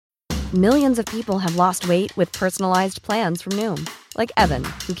Millions of people have lost weight with personalized plans from Noom. Like Evan,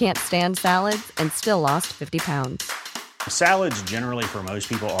 who can't stand salads and still lost 50 pounds. Salads generally for most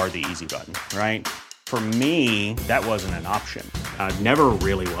people are the easy button, right? For me, that wasn't an option. I never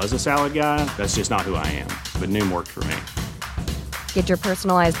really was a salad guy. That's just not who I am. But Noom worked for me. Get your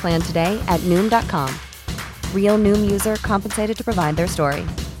personalized plan today at Noom.com. Real Noom user compensated to provide their story.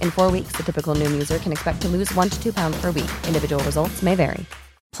 In 4 weeks, the typical Noom user can expect to lose 1 to 2 pounds per week. Individual results may vary.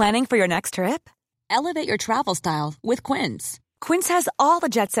 Planning for your next trip? Elevate your travel style with Quince. Quince has all the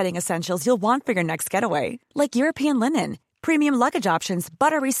jet-setting essentials you'll want for your next getaway, like European linen, premium luggage options,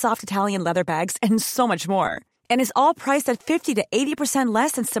 buttery soft Italian leather bags, and so much more. And is all priced at 50 to 80%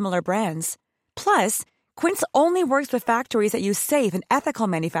 less than similar brands. Plus, Quince only works with factories that use safe and ethical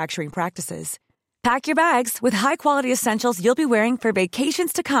manufacturing practices. Pack your bags with high-quality essentials you'll be wearing for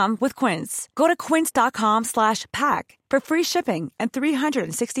vacations to come with Quince. Go to quince.com/pack for free shipping and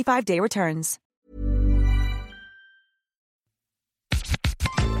 365-day returns.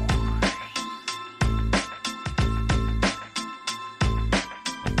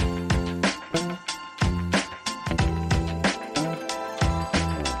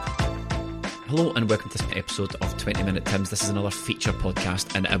 Hello and welcome to this episode of 20 Minute Tims. This is another feature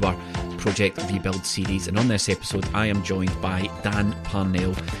podcast in our Project Rebuild series, and on this episode I am joined by Dan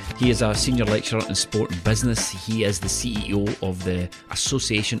Parnell. He is a senior lecturer in sport and business. He is the CEO of the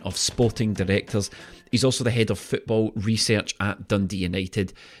Association of Sporting Directors. He's also the head of football research at Dundee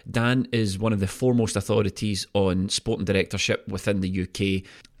United. Dan is one of the foremost authorities on sporting directorship within the UK.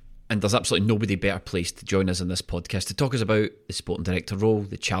 And there's absolutely nobody better placed to join us in this podcast to talk us about the sporting director role,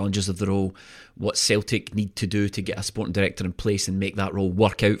 the challenges of the role, what Celtic need to do to get a sporting director in place and make that role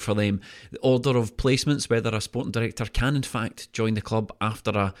work out for them, the order of placements, whether a sporting director can in fact join the club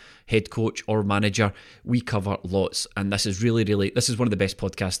after a head coach or manager. We cover lots, and this is this is one of the best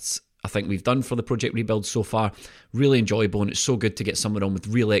podcasts I think we've done for the Project Rebuild so far. Really enjoyable, and it's so good to get someone on with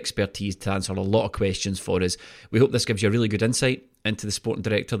real expertise to answer a lot of questions for us. We hope this gives you a really good insight into the sporting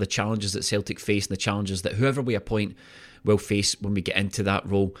director, the challenges that Celtic face and the challenges that whoever we appoint will face when we get into that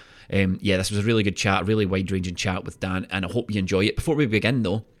role. This was a really good chat, a really wide-ranging chat with Dan, and I hope you enjoy it. Before we begin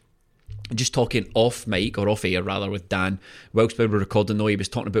though, just talking off mic, or off air rather, with Dan, whilst we were recording though, he was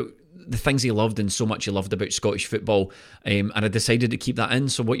talking about the things he loved and so much he loved about Scottish football, and I decided to keep that in.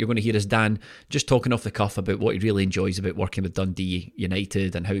 So what you're going to hear is Dan just talking off the cuff about what he really enjoys about working with Dundee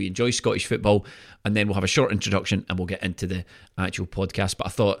United and how he enjoys Scottish football, and then we'll have a short introduction and we'll get into the actual podcast. But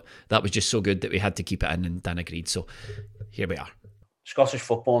I thought that was just so good that we had to keep it in, and Dan agreed, so here we are. Scottish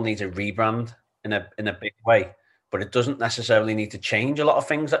football needs a rebrand in a big way, but it doesn't necessarily need to change a lot of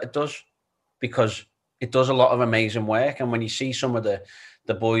things that it does, because it does a lot of amazing work. And when you see some of the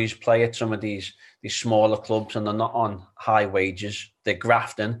boys play at some of these smaller clubs and they're not on high wages, they're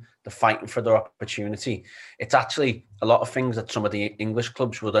grafting, they're fighting for their opportunity. It's actually a lot of things that some of the English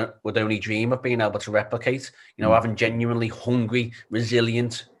clubs would only dream of being able to replicate. You know, having genuinely hungry,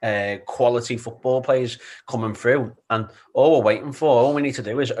 resilient, quality football players coming through. And all we need to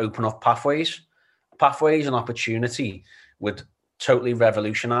do is open up pathways and opportunity would totally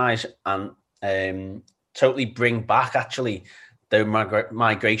revolutionise and totally bring back actually the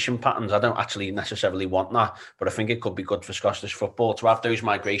migration patterns. I don't actually necessarily want that, but I think it could be good for Scottish football to have those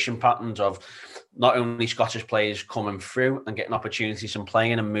migration patterns of not only Scottish players coming through and getting opportunities and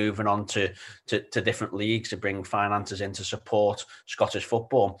playing and moving on to different leagues to bring finances in to support Scottish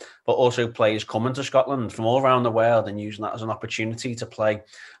football, but also players coming to Scotland from all around the world and using that as an opportunity to play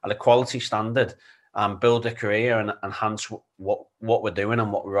at a quality standard and build a career and enhance what we're doing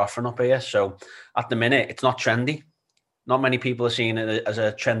and what we're offering up here. So at the minute, it's not trendy. Not many people are seeing it as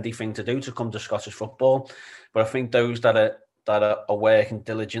a trendy thing to do to come to Scottish football, but I think those that are working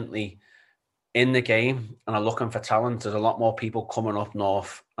diligently in the game and are looking for talent, there's a lot more people coming up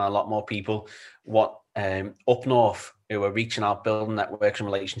north and a lot more people up north who are reaching out, building networks and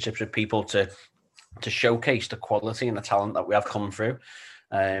relationships with people to showcase the quality and the talent that we have coming through.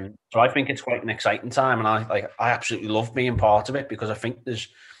 So I think it's quite an exciting time, and I absolutely love being part of it, because I think there's,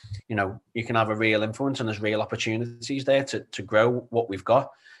 you can have a real influence and there's real opportunities there to grow what we've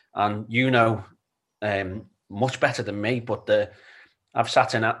got. And much better than me, but I've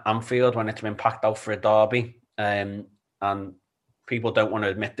sat in at Anfield when it's been packed out for a derby, and people don't want to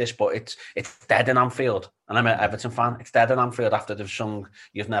admit this, but it's dead in Anfield. And I'm an Everton fan. It's dead in Anfield after they've sung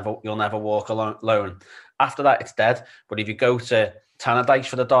 "You'll Never Walk Alone." After that, it's dead. But if you go to Tannadice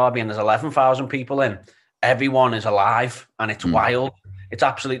for the derby and there's 11,000 people in, everyone is alive and it's wild. It's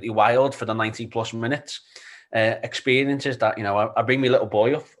absolutely wild for the 90 plus minutes. Experiences that, I bring my little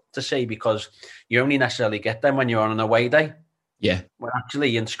boy up to see, because you only necessarily get them when you're on an away day. Yeah. Well,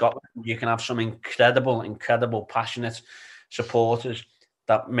 actually, in Scotland, you can have some incredible, passionate supporters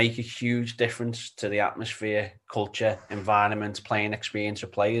that make a huge difference to the atmosphere, culture, environment, playing experience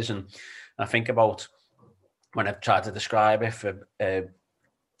of players. And I think about when I've tried to describe it for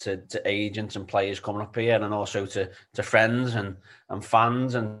to agents and players coming up here, and also to friends and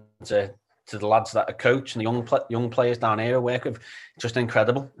fans, and to the lads that are coach and the young players down here I work with. Just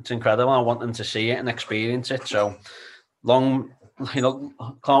incredible. It's incredible. I want them to see it and experience it. So long,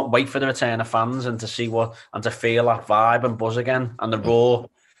 can't wait for the return of fans and to see and to feel that vibe and buzz again, and the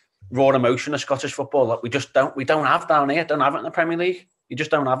raw emotion of Scottish football that we don't have down here. Don't have it in the Premier League. You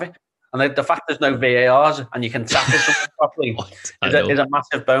just don't have it. And the fact there's no VARs and you can tackle someone properly is a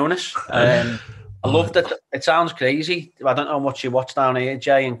massive bonus. I love that. It sounds crazy. I don't know how much you watch down here,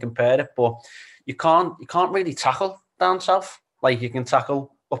 Jay, and compare it, but you can't really tackle down south like you can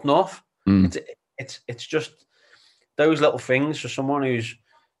tackle up north. It's just those little things for someone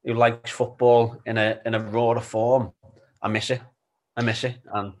who likes football in a rawer form. I miss it,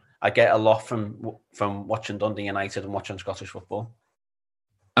 and I get a lot from watching Dundee United and watching Scottish football.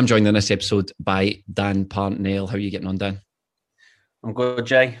 I'm joined in this episode by Dan Parnell. How are you getting on, Dan? I'm good,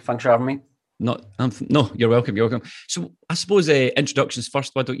 Jay. Thanks for having me. No, you're welcome. You're welcome. So I suppose introductions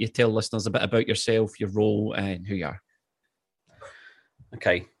first. Why don't you tell listeners a bit about yourself, your role, and who you are?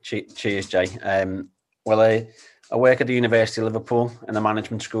 Okay. Cheers, Jay. I work at the University of Liverpool in the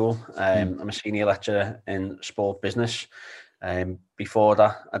management school. I'm a senior lecturer in sport business. Before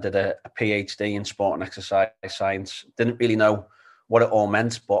that, I did a PhD in sport and exercise science. Didn't really know what it all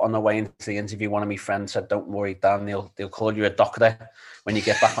meant, but on the way into the interview, one of my friends said, "Don't worry, Dan, they'll call you a doctor when you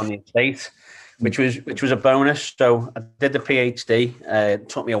get back on the estate," which was a bonus. So I did the PhD. It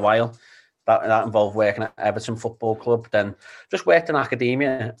took me a while. That involved working at Everton Football Club, then just worked in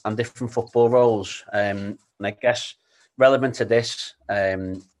academia and different football roles. And I guess relevant to this,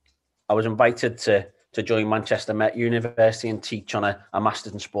 I was invited to join Manchester Met University and teach on a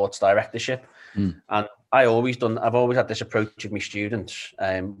Master's in Sports Directorship. And I've always had this approach with my students,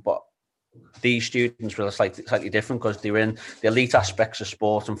 but these students were slightly different because they were in the elite aspects of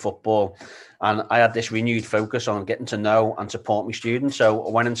sport and football. And I had this renewed focus on getting to know and support my students. So I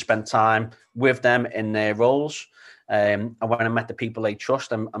went and spent time with them in their roles. And when I met the people they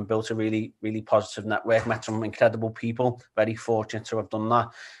trust and built a really, really positive network, met some incredible people, very fortunate to have done that.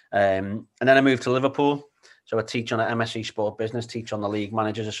 And then I moved to Liverpool. So I teach on an MSc Sport Business, teach on the League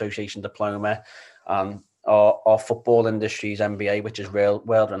Managers Association diploma, and our football industry's MBA, which is world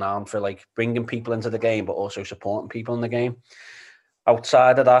renowned for like bringing people into the game, but also supporting people in the game.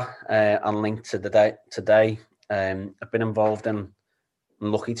 Outside of that, and linked to today, I've been involved in,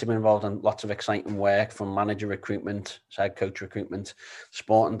 I'm lucky to be involved in lots of exciting work, from manager recruitment, head coach recruitment,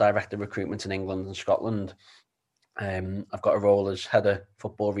 sport and director recruitment in England and Scotland. I've got a role as head of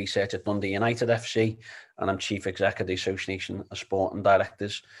football research at Dundee United FC, and I'm chief exec of the Association of Sport and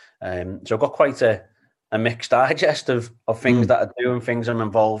Directors. So I've got quite a mixed digest of things that I do and things I'm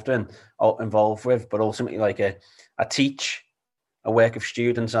involved with, but ultimately I teach, I work with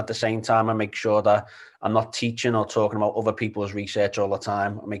students, and at the same time I make sure that I'm not teaching or talking about other people's research all the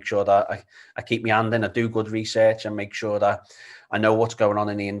time. I make sure that I keep my hand in, I do good research, and make sure that I know what's going on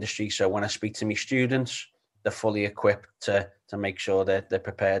in the industry. So when I speak to my students, they're fully equipped to make sure that they're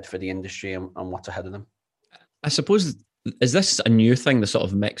prepared for the industry and what's ahead of them. I suppose, is this a new thing, the sort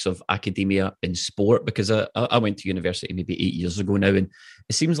of mix of academia and sport? Because I went to university maybe 8 years ago now, and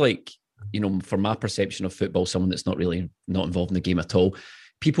it seems like, from my perception of football, someone that's not involved in the game at all,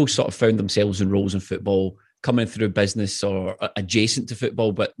 people sort of found themselves in roles in football coming through business or adjacent to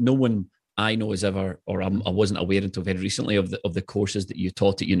football, but no one I know has ever, or I wasn't aware until very recently of the courses that you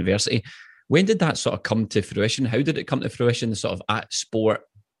taught at university. When did that sort of come to fruition? How did it come to fruition, the sort of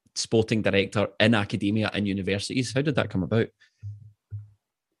sporting director in academia and universities? How did that come about?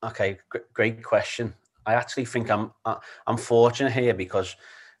 Okay, great question. I actually think I'm fortunate here because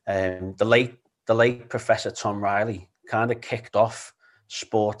the late Professor Tom Riley kind of kicked off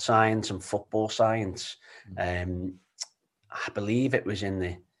sports science and football science. I believe it was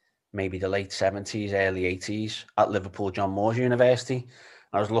in maybe the late 70s, early 80s at Liverpool John Moores University.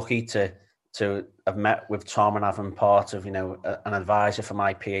 I was lucky to have met with Tom and have him part of, an advisor for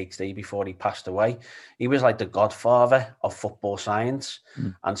my PhD before he passed away. He was like the godfather of football science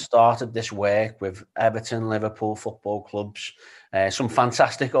and started this work with Everton, Liverpool football clubs, some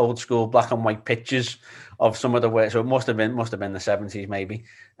fantastic old school black and white pictures of some of the work. So it must have been the 70s maybe,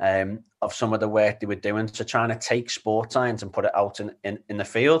 of some of the work they were doing. So trying to take sport science and put it out in the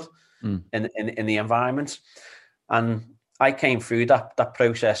field, in the environment. And I came through that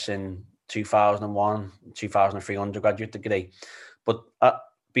process in 2001, 2003 undergraduate degree. But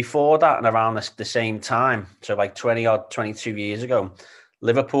before that and around the same time, so like 22 years ago,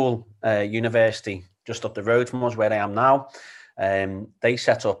 Liverpool University, just up the road from us where I am now, they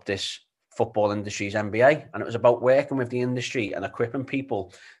set up this football industry's MBA, and it was about working with the industry and equipping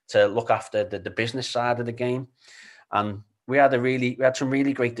people to look after the business side of the game. And we had some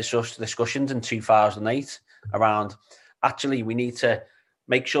really great discussions in 2008 around, actually, we need to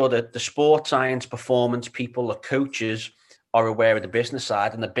make sure that the sports science, performance people, the coaches are aware of the business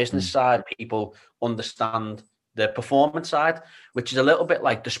side, and the business side people understand the performance side, which is a little bit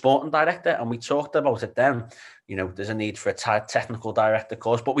like the sporting director. And we talked about it then, there's a need for a technical director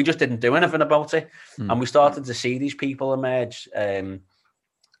course, but we just didn't do anything about it. And we started to see these people emerge,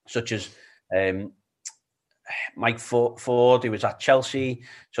 such as Mike Ford, who was at Chelsea,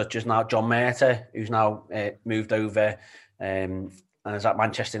 such as now John Murtagh, who's now moved over and is at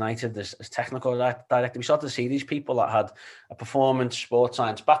Manchester United as technical director. We started to see these people that had a performance sports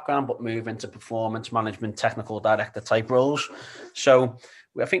science background, but move into performance management, technical director type roles. So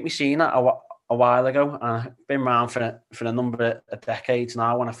I think we've seen that a while ago, and I've been around for a number of decades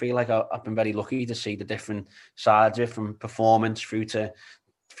now, and I feel like I've been very lucky to see the different sides of it, from performance through to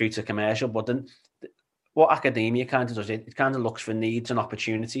commercial. But then what academia kind of does, it kind of looks for needs and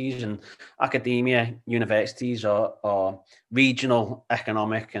opportunities, and academia, universities are regional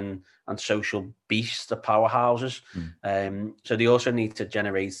economic and social beasts, the powerhouses. So they also need to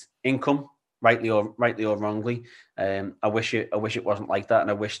generate income, rightly or wrongly. I wish it wasn't like that, and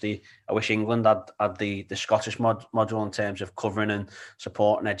I wish England had the Scottish module in terms of covering and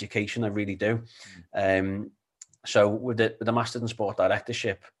supporting education. I really do. So with the Masters in Sport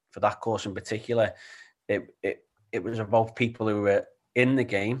Directorship for that course in particular, it was about people who were in the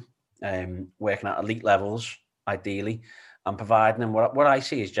game, working at elite levels, ideally, and providing them what I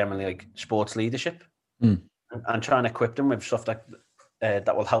see is generally like sports leadership, and trying to equip them with stuff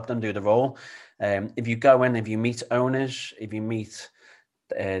that will help them do the role. If you go in, if you meet owners, if you meet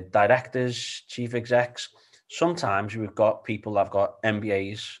directors, chief execs, sometimes we've got people that have got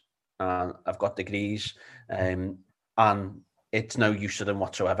MBAs and have got degrees, and it's no use to them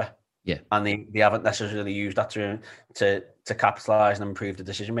whatsoever. Yeah, and they haven't necessarily used that to capitalise and improve the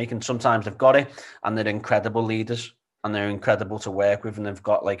decision making. Sometimes they've got it, and they're incredible leaders, and they're incredible to work with, and they've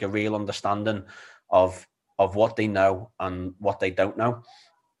got like a real understanding of what they know and what they don't know.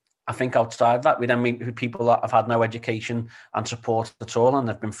 I think outside of that, we then meet people that have had no education and support at all, and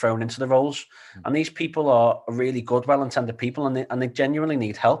they've been thrown into the roles. And these people are really good, well-intended people, and they genuinely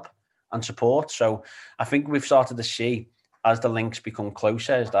need help and support. So I think we've started to see, as the links become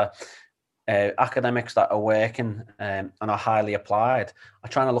closer, is that academics that are working and are highly applied are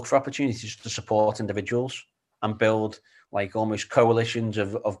trying to look for opportunities to support individuals and build like almost coalitions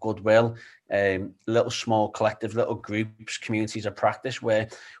of goodwill, little small collective, little groups, communities of practice where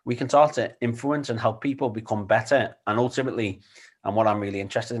we can start to influence and help people become better. And ultimately, and what I'm really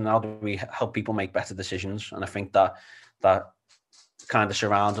interested in, how do we help people make better decisions? And I think that kind of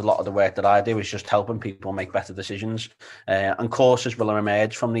surrounds a lot of the work that I do, is just helping people make better decisions. And courses will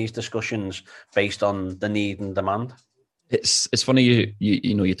emerge from these discussions based on the need and demand. It's funny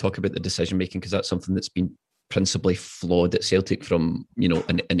you talk about the decision making, because that's something that's been principally flawed at Celtic from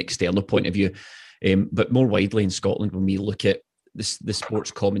an external point of view, but more widely in Scotland, when we look at the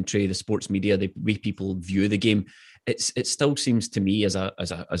sports commentary, the sports media, the way people view the game, it still seems to me as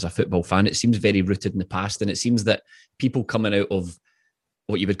a football fan, it seems very rooted in the past, and it seems that people coming out of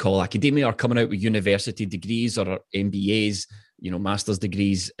what you would call academia are coming out with university degrees or MBAs, master's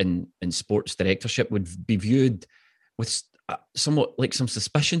degrees in sports directorship, would be viewed with somewhat like some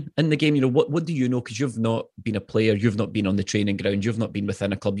suspicion in the game. What do you know? Because you've not been a player, you've not been on the training ground, you've not been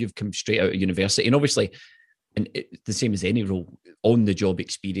within a club, you've come straight out of university, and obviously, and the same as any role, on the job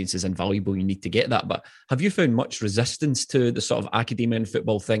experience is invaluable. You need to get that. But have you found much resistance to the sort of academia and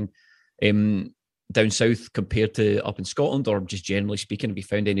football thing down south compared to up in Scotland, or just generally speaking, have you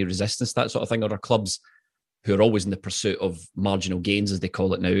found any resistance to that sort of thing? Or are clubs who are always in the pursuit of marginal gains, as they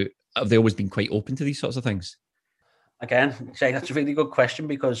call it now, have they always been quite open to these sorts of things? Again, Jay, that's a really good question,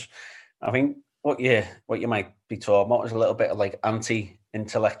 because I think what you might be talking about is a little bit of like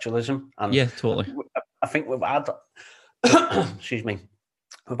anti-intellectualism. And yeah, totally. I think we've had, excuse me,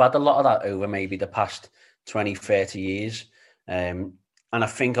 we've had a lot of that over maybe the past 20, 30 years. And I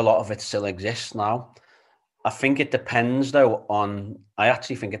think a lot of it still exists now. I think it depends I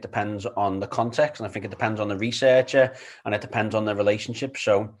actually think it depends on the context, and I think it depends on the researcher, and it depends on the relationship.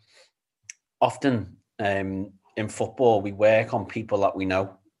 So often in football, we work on people that we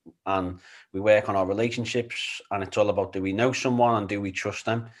know. and we work on our relationships, and it's all about, do we know someone and do we trust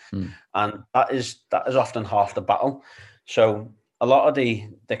them? And that is often half the battle. So a lot of the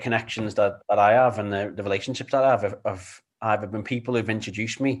connections that I have and the relationships that I have either been people who've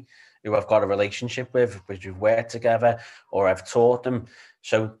introduced me, who I've got a relationship with, which we've worked together, or I've taught them.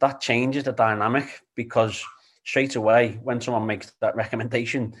 So that changes the dynamic, because straight away, when someone makes that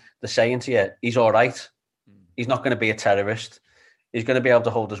recommendation, they're saying to you, he's all right. He's not going to be a terrorist. He's going to be able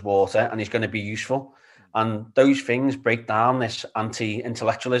to hold his water, and he's going to be useful. And those things break down this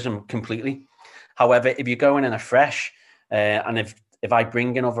anti-intellectualism completely. However, if you go in afresh, and if I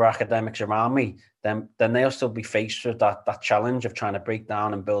bring in other academics around me, then they'll still be faced with that challenge of trying to break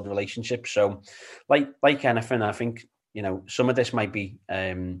down and build relationships. So like anything, I think, some of this might be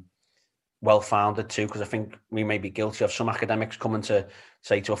well-founded too, because I think we may be guilty of some academics coming to,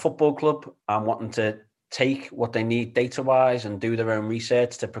 say, to a football club and wanting to take what they need data-wise and do their own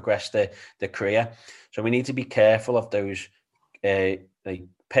research to progress their career. So we need to be careful of those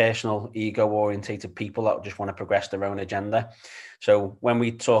personal, ego-orientated people that just want to progress their own agenda. So when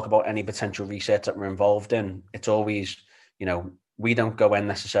we talk about any potential research that we're involved in, it's always, we don't go in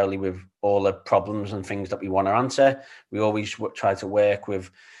necessarily with all the problems and things that we want to answer. We always try to work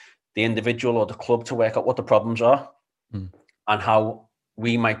with the individual or the club to work out what the problems are and how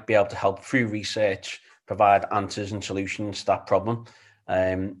we might be able to help through research provide answers and solutions to that problem.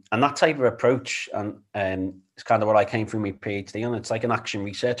 And that type of approach, and it's kind of what I came through my PhD on. It's like an action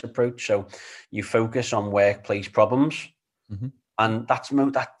research approach. So you focus on workplace problems, and that's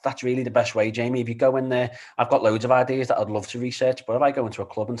really the best way, Jamie. If you go in there, I've got loads of ideas that I'd love to research, but if I go into a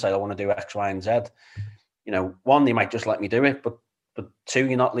club and say I want to do X, Y, and Z, one, they might just let me do it, but two,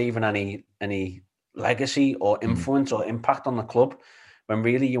 you're not leaving any legacy or influence or impact on the club, when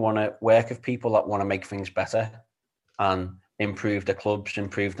really you want to work with people that want to make things better and improve the clubs,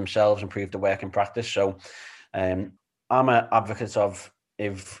 improve themselves, improve the work and practice. So I'm an advocate of,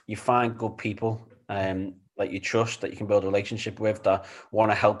 if you find good people that you trust, that you can build a relationship with, that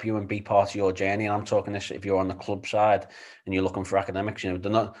want to help you and be part of your journey. And I'm talking this if you're on the club side and you're looking for academics, they're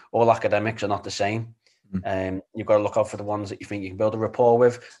not all academics are not the same. You've got to look out for the ones that you think you can build a rapport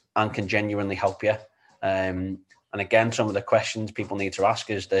with and can genuinely help you. And again, some of the questions people need to ask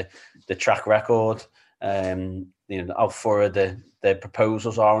is the track record, how thorough the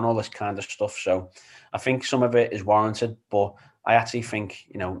proposals are and all this kind of stuff. So I think some of it is warranted, but I actually think,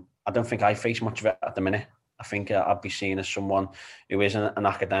 I don't think I face much of it at the minute. I think I'd be seen as someone who is an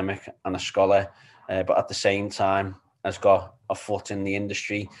academic and a scholar, but at the same time has got a foot in the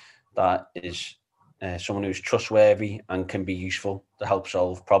industry, that is someone who's trustworthy and can be useful to help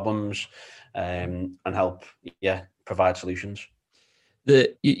solve problems and help, provide solutions.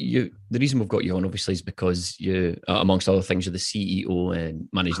 The reason we've got you on, obviously, is because you, amongst other things, you're the CEO and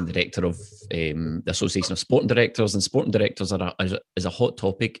managing director of the Association of Sporting Directors, and sporting directors is a hot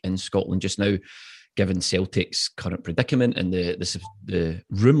topic in Scotland just now, given Celtic's current predicament and the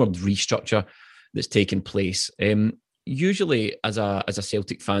rumoured restructure that's taken place. Usually, as a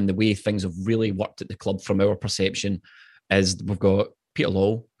Celtic fan, the way things have really worked at the club, from our perception, is we've got Peter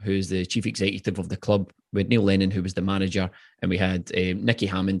Lawwell, who's the chief executive of the club. We had Neil Lennon, who was the manager, and we had Nicky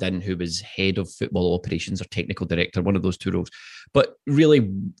Hammond in, who was head of football operations or technical director, one of those two roles. But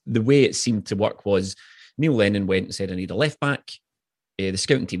really, the way it seemed to work was Neil Lennon went and said, I need a left back. The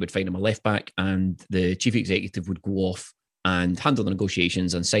scouting team would find him a left back, and the chief executive would go off and handle the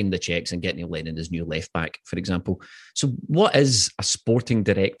negotiations and sign the checks and get Neil Lennon as new left back, for example. So what is a sporting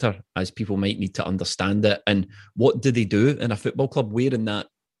director, as people might need to understand it, and what do they do in a football club? Where in that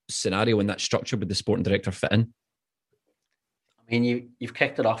scenario, in that structure, would the sporting director fit in? I mean, you've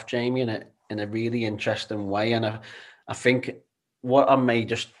kicked it off, Jamie, in a really interesting way, and I think what I may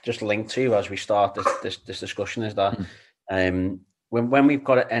just link to as we start this discussion is that when we've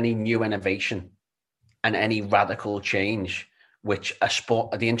got any new innovation and any radical change, which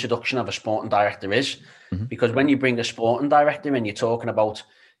the introduction of a sporting director is, because when you bring a sporting director in, you're talking about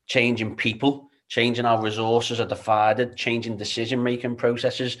changing people, changing how resources are divided, changing decision-making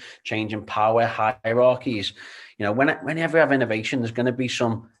processes, changing power hierarchies. Whenever you have innovation, there's going to be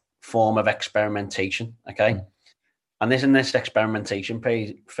some form of experimentation, okay? And in this experimentation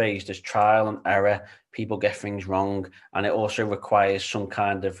phase, there's trial and error. People get things wrong, and it also requires some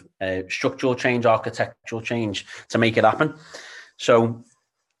kind of structural change, architectural change to make it happen. So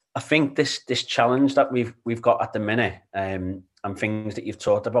I think this challenge that we've got at the minute, and things that you've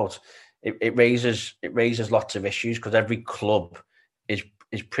talked about, it raises lots of issues, because every club is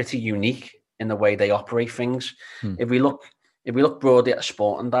pretty unique in the way they operate things. If we look if we look broadly at a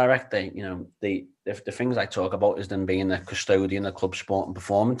sporting director, you know, the things I talk about is them being the custodian of club sport and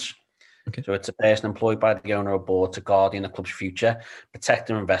performance. Okay. So it's a person employed by the owner or board to guardian the club's future, protect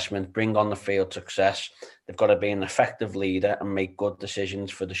their investment, bring on the field success. They've got to be an effective leader and make good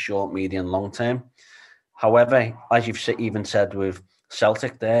decisions for the short, medium, long term. However, as you've even said with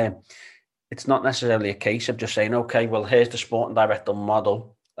Celtic there, it's not necessarily a case of just saying, okay, well, here's the sporting director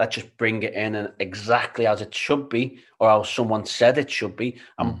model. Let's just bring it in and exactly as it should be, or how someone said it should be,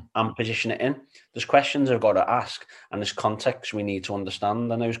 and position it in. There's questions I've got to ask, and there's context we need to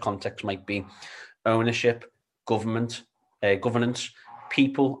understand. And those contexts might be ownership, governance,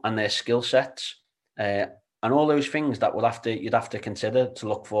 people and their skill sets, and all those things that you'd have to consider to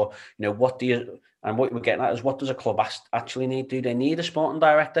look for. You know, what we're getting at is, what does a club actually need? Do they need a sporting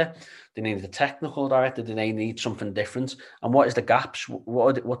director? Do they need a technical director? Do they need something different? And what is the gaps?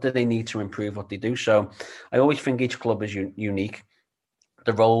 What do they need to improve what they do? So I always think each club is unique.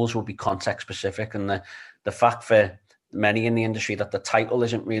 The roles will be context specific, and the fact for many in the industry that the title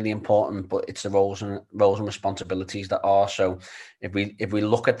isn't really important, but it's the roles and responsibilities that are. So if we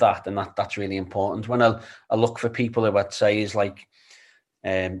look at that, then that's really important. When I look for people who I'd say is like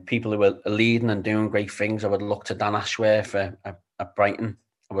people who are leading and doing great things, I would look to Dan Ashworth at Brighton.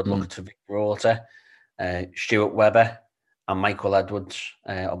 I would look to Victor Orta, Stuart Webber, and Michael Edwards,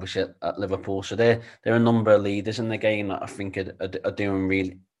 obviously at Liverpool. So there are a number of leaders in the game that I think are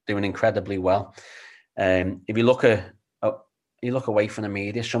doing incredibly well. If you look away from the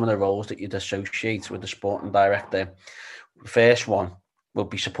media, some of the roles that you'd associate with the sporting director, the first one will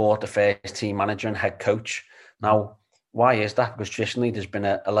be support the first team manager and head coach. Now, why is that? Because traditionally there's been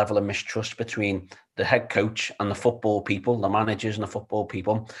a level of mistrust between the head coach and the football people, the managers and the football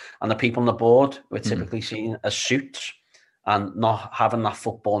people, and the people on the board who are typically seen as suits and not having that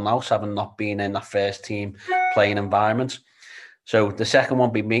football nous, having not been in that first team playing environment. So the second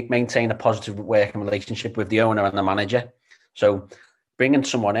one would be maintain a positive working relationship with the owner and the manager. So bringing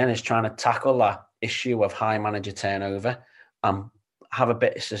someone in is trying to tackle that issue of high manager turnover and have a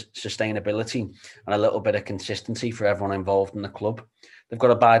bit of sustainability and a little bit of consistency for everyone involved in the club. They've got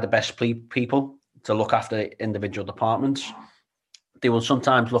to buy the best people to look after individual departments. They will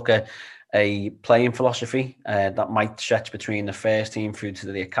sometimes look at a playing philosophy that might stretch between the first team through to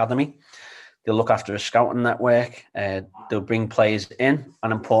the academy. They'll look after a scouting network. They'll bring players in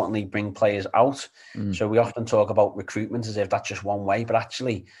and, importantly, bring players out. So we often talk about recruitment as if that's just one way, but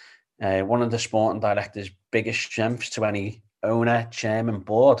actually one of the sporting director's biggest strengths to any owner, chairman,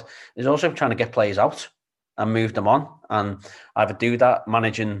 board is also trying to get players out and move them on, and either do that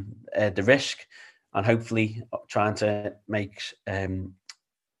managing the risk and hopefully trying to make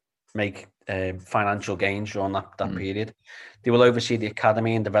financial gains during that period. They will oversee the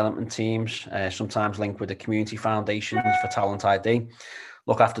academy and development teams, sometimes linked with the community foundations for talent ID,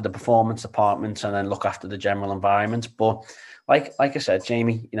 look after the performance departments, and then look after the general environment. But like I said,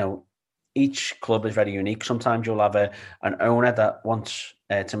 Jamie, you know, each club is very unique. Sometimes you'll have an owner that wants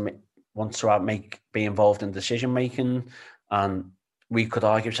to be involved in decision making, and we could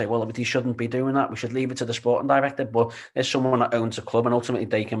argue, say, well, he shouldn't be doing that. We should leave it to the sporting director. But there's someone that owns a club, and ultimately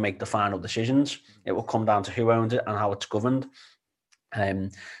they can make the final decisions. It will come down to who owns it and how it's governed.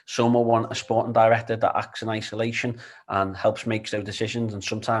 Some will want a sporting director that acts in isolation and helps make those decisions, and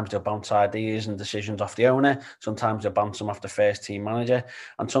sometimes they'll bounce ideas and decisions off the owner, sometimes they'll bounce them off the first team manager,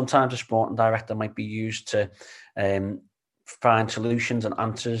 and sometimes a sporting director might be used to find solutions and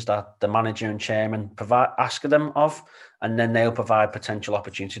answers that the manager and chairman ask them of, and then they'll provide potential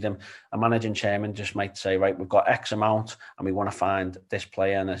opportunity to them. A manager and chairman just might say, right, we've got X amount and we want to find this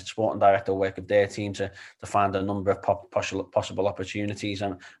player, and a sporting director will work with their team to find a number of possible opportunities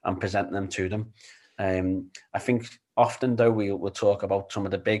and present them to them. I think often, though, we'll talk about some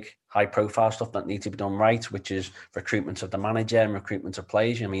of the big high profile stuff that needs to be done right, which is recruitment of the manager and recruitment of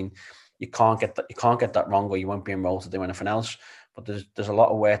players. I mean, you can't get that wrong, or you won't be enrolled to do anything else. But there's a lot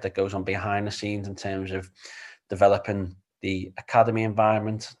of work that goes on behind the scenes in terms of developing the academy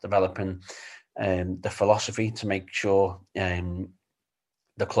environment, developing the philosophy to make sure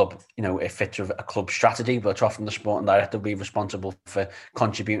the club, you know, it fits with a club strategy, which often the sporting director will be responsible for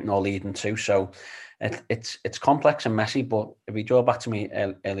contributing or leading to. So it's complex and messy. But if we draw back to me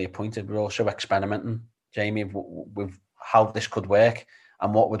earlier pointed, we're also experimenting, Jamie, with how this could work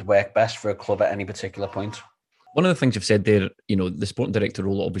and what would work best for a club at any particular point. One of the things you've said there, you know, the sporting director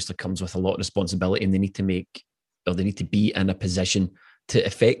role obviously comes with a lot of responsibility, and they need to be in a position to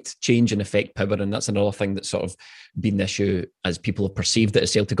affect change and affect power. And that's another thing that's sort of been the issue as people have perceived it at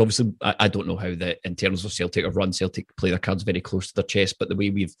Celtic. Obviously, I don't know how the internals of Celtic are run. Celtic play their cards very close to their chest, but the way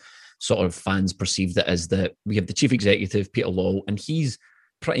we've sort of fans perceived it as that we have the chief executive, Peter Lawwell, and he's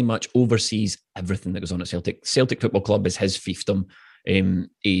pretty much oversees everything that goes on at Celtic. Celtic Football Club is his fiefdom.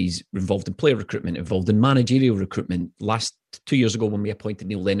 He's involved in player recruitment, involved in managerial recruitment. Last 2 years ago, when we appointed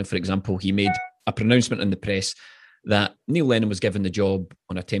Neil Lennon, for example, he made a pronouncement in the press that Neil Lennon was given the job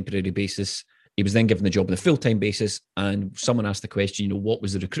on a temporary basis. He was then given the job on a full-time basis, and someone asked the question, what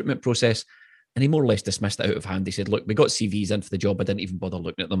was the recruitment process? And he more or less dismissed it out of hand. He said, look, we got CVs in for the job. I didn't even bother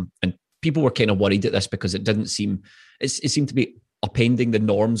looking at them. And people were kind of worried at this because it seemed to be upending the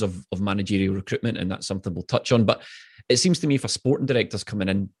norms of managerial recruitment. And that's something we'll touch on. But it seems to me if a sporting director's coming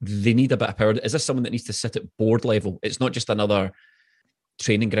in, they need a bit of power. Is this someone that needs to sit at board level? It's not just another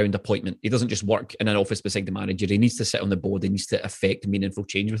training ground appointment. He doesn't just work in an office beside the manager. He needs to sit on the board. He needs to affect meaningful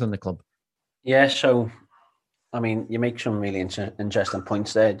change within the club. Yeah, so, I mean, you make some really interesting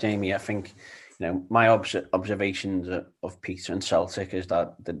points there, Jamie. I think, my observations of Peter and Celtic is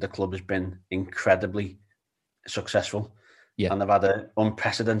that the club has been incredibly successful. Yeah. And they've had an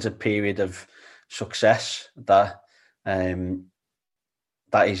unprecedented period of success that he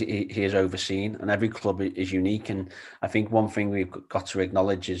has overseen. And every club is unique. And I think one thing we've got to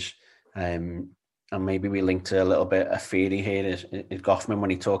acknowledge is, and maybe we link to a little bit of theory here, is Goffman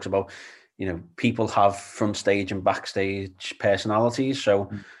when he talks about, people have front stage and backstage personalities. So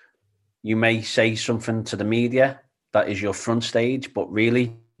you may say something to the media that is your front stage, but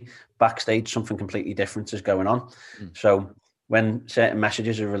really backstage, something completely different is going on. So when certain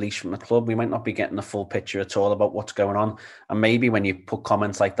messages are released from the club, we might not be getting the full picture at all about what's going on. And maybe when you put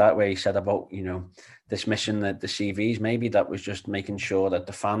comments like that, where he said about, dismissing the CVs, maybe that was just making sure that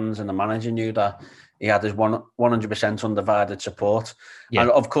the fans and the manager knew that he had his 100% undivided support. Yeah.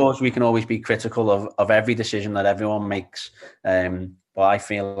 And of course, we can always be critical of every decision that everyone makes. But I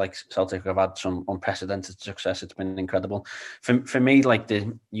feel like Celtic have had some unprecedented success. It's been incredible. For me, like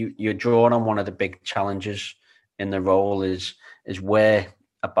you're drawing on one of the big challenges in the role is where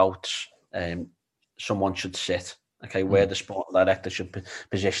about someone should sit. Okay, where the sport director should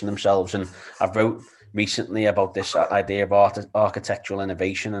position themselves. And I've wrote recently about this idea of architectural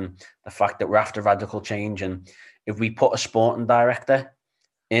innovation and the fact that we're after radical change. And if we put a sporting director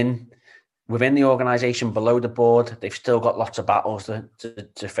within the organisation below the board, they've still got lots of battles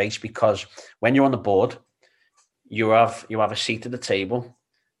to face, because when you're on the board, you have a seat at the table,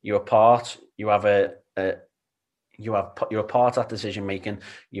 you're a part, you're a part of decision making,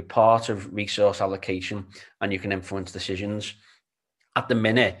 you're part of resource allocation, and you can influence decisions. At the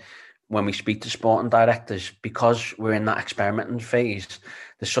minute, when we speak to sporting directors, because we're in that experimenting phase,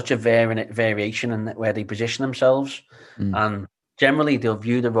 there's such a variation in where they position themselves. And generally, they'll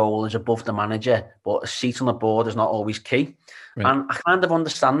view the role as above the manager, but a seat on the board is not always key. Right. And I kind of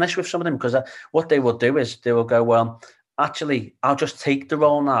understand this with some of them, because what they will do is they will go, well, actually, I'll just take the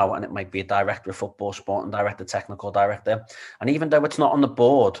role now, and it might be a director of football, sporting director, technical director. And even though it's not on the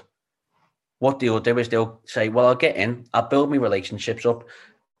board, what they'll do is they'll say, well, I'll get in, I'll build my relationships up,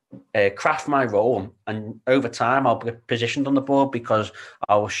 craft my role, and over time I'll be positioned on the board because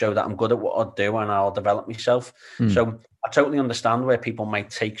I will show that I'm good at what I do and I'll develop myself. So I totally understand where people might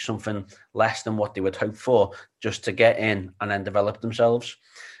take something less than what they would hope for just to get in and then develop themselves.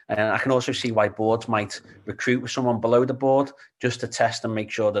 And I can also see why boards might recruit with someone below the board just to test and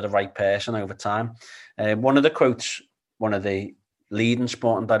make sure they're the right person over time. One of the quotes one of the leading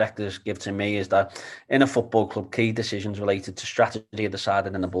sporting directors give to me is that in a football club, key decisions related to strategy are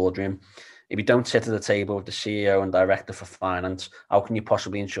decided in the boardroom. If you don't sit at the table with the CEO and director for finance, how can you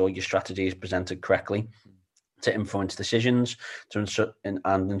possibly ensure your strategy is presented correctly to influence decisions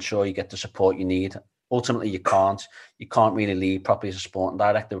and ensure you get the support you need? Ultimately, you can't really lead properly as a sporting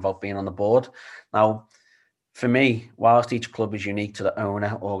director without being on the board. Now, for me, whilst each club is unique to the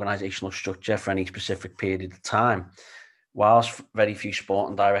owner organisational structure for any specific period of time, whilst very few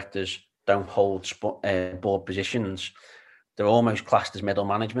sporting directors don't hold board positions, they're almost classed as middle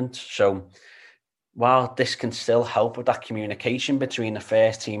management. So while this can still help with that communication between the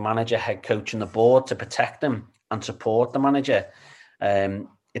first team manager, head coach and the board to protect them and support the manager,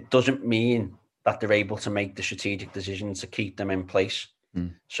 it doesn't mean that they're able to make the strategic decisions to keep them in place.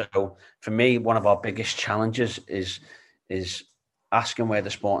 So for me, one of our biggest challenges is asking where the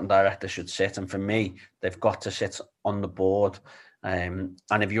sporting director should sit. And for me, they've got to sit on the board. And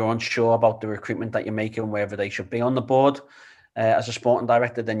if you're unsure about the recruitment that you're making, whether they should be on the board as a sporting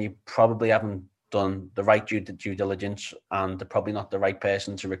director, then you probably haven't done the right due diligence, and they're probably not the right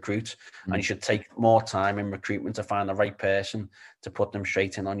person to recruit. And you should take more time in recruitment to find the right person to put them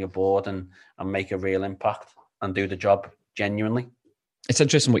straight in on your board and make a real impact and do the job genuinely. It's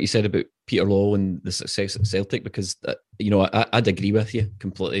interesting what you said about Peter Law and the success at Celtic, because I'd agree with you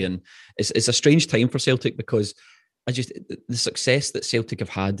completely, and it's a strange time for Celtic because the success that Celtic have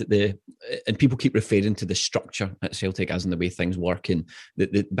had, and people keep referring to the structure at Celtic as in the way things work and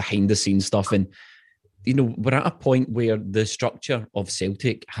the behind the scenes stuff, and we're at a point where the structure of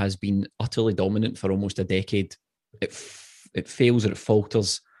Celtic has been utterly dominant for almost a decade. It fails or it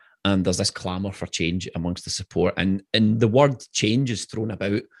falters. And there's this clamour for change amongst the support. And the word change is thrown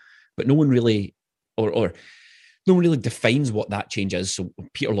about, but no one really, or no one really defines what that change is. So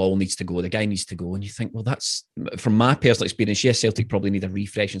Peter Lawwell needs to go, the guy needs to go. And you think, well, that's, from my personal experience, yes, Celtic probably need a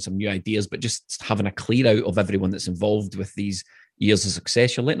refresh and some new ideas, but just having a clear out of everyone that's involved with these years of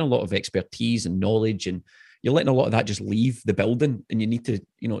success, you're letting a lot of expertise and knowledge, and you're letting a lot of that just leave the building, and you need to,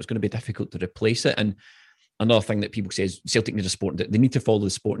 it's going to be difficult to replace it. And another thing that people say is Celtic need they need to follow the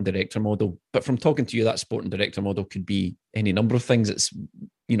sporting director model. But from talking to you, that sporting director model could be any number of things.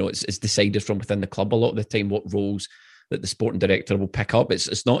 It's decided from within the club a lot of the time what roles that the sporting director will pick up.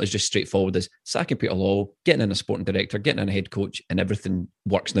 It's not as just straightforward as sacking Peter Law, getting in a sporting director, getting in a head coach, and everything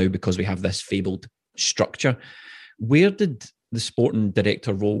works now because we have this fabled structure. Where did the sporting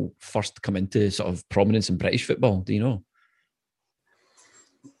director role first come into sort of prominence in British football? Do you know?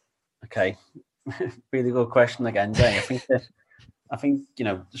 Okay. Really good question again, Jay. I think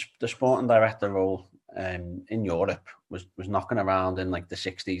the sporting director role in Europe was knocking around in like the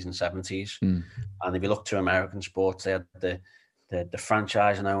 60s and 70s. And if you look to American sports, they had the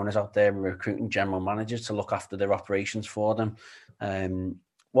franchise and owners out there recruiting general managers to look after their operations for them.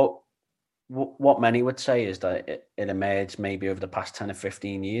 What many would say is that it emerged maybe over the past 10 or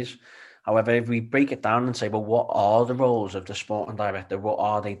 15 years. However, if we break it down and say, well, what are the roles of the sporting director? What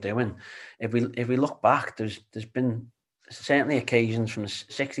are they doing? If we look back, there's been certainly occasions from the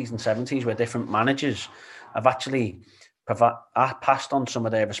 60s and 70s where different managers have actually passed on some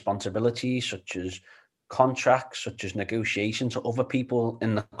of their responsibilities, such as contracts, such as negotiations, to other people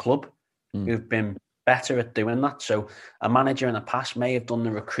in the club who've been better at doing that. So a manager in the past may have done the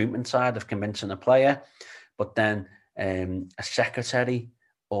recruitment side of convincing a player, but then a secretary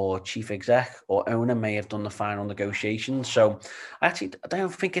or chief exec or owner may have done the final negotiations. So I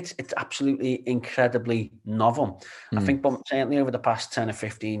don't think it's absolutely incredibly novel. I think, but certainly over the past 10 or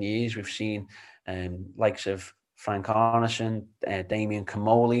 15 years, we've seen likes of Frank Arneson, Damien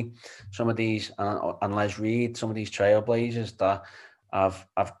Comolli, some of these, and Les Reed, some of these trailblazers that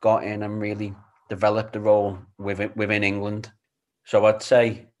have got in and really developed the role within England. So I'd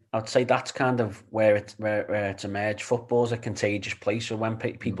say that's kind of where it's emerged. Football's a contagious place. So when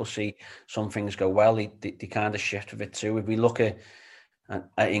people see some things go well, they kind of shift with it too. If we look at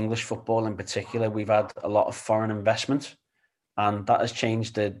English football in particular, we've had a lot of foreign investment, and that has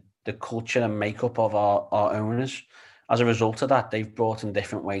changed the culture and makeup of our owners. As a result of that, they've brought in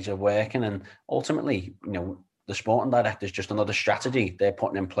different ways of working, and ultimately, the sporting director is just another strategy they're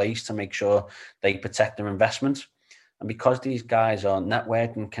putting in place to make sure they protect their investment. And because these guys are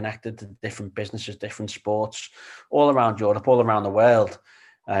networked and connected to different businesses, different sports, all around Europe, all around the world,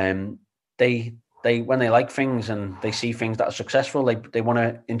 they when they like things and they see things that are successful, they want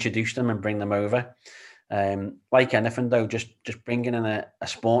to introduce them and bring them over. Like anything though, just bringing in a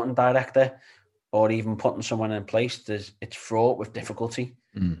sporting director or even putting someone in place, it's fraught with difficulty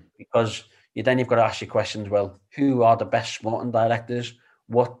because you've got to ask your questions. Well, who are the best sporting directors?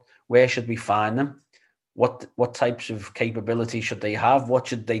 Where should we find them? What types of capability should they have? What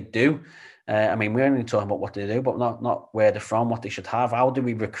should they do? We're only talking about what they do, but not where they're from, what they should have. How do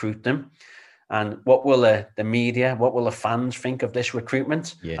we recruit them? And what will the media, what will the fans think of this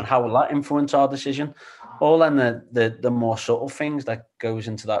recruitment? Yeah. And how will that influence our decision? All in the more subtle things that goes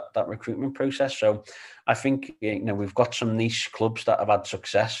into that recruitment process. So I think, we've got some niche clubs that have had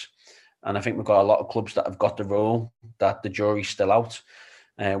success. And I think we've got a lot of clubs that have got the role that the jury's still out.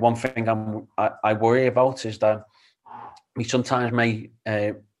 One thing I worry about is that we sometimes may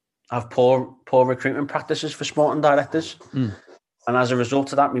have poor recruitment practices for sporting directors. And as a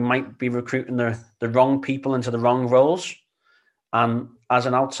result of that, we might be recruiting the wrong people into the wrong roles. And as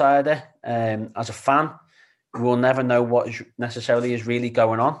an outsider, as a fan, we will never know what necessarily is really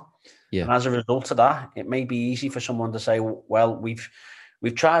going on. Yeah. And as a result of that, it may be easy for someone to say, well, we've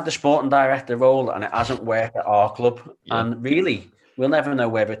tried the sporting director role and it hasn't worked at our club. Yeah. And really, we'll never know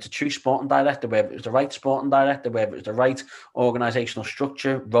whether it's a true sporting director, whether it was the right sporting director, whether it was the right organisational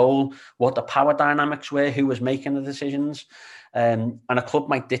structure, role, what the power dynamics were, who was making the decisions. And a club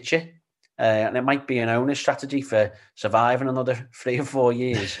might ditch it. And it might be an owner's strategy for surviving another 3 or 4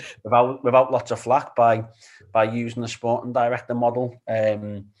 years without lots of flack by using the sporting director model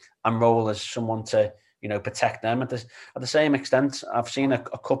and role as someone to protect them. At the same extent, I've seen a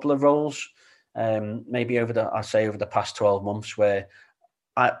couple of roles, maybe over the past 12 months, where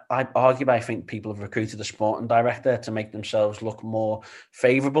I think people have recruited a sporting director to make themselves look more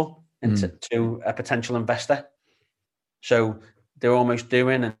favourable to a potential investor. So they're almost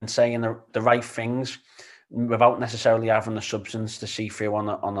doing and saying the right things without necessarily having the substance to see through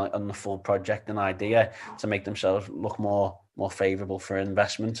on the full project and idea, to make themselves look more favourable for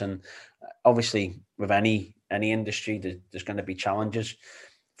investment. And obviously, with any industry, there's going to be challenges.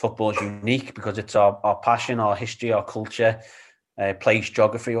 Football is unique because it's our passion, our history, our culture, place,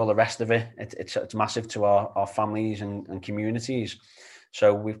 geography, all the rest of it. It's massive to our families and communities.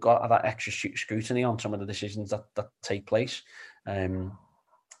 So we've got that extra scrutiny on some of the decisions that take place.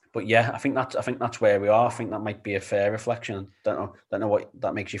 But yeah, I think that's where we are. I think that might be a fair reflection. Don't know what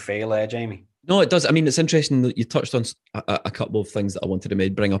that makes you feel there, Jamie. No, it does. I mean, it's interesting that you touched on a couple of things that I wanted to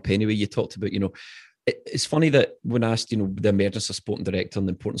bring up anyway. You talked about, it's funny that when asked, the emergence of sporting director and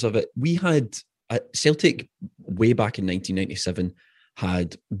the importance of it, we had Celtic way back in 1997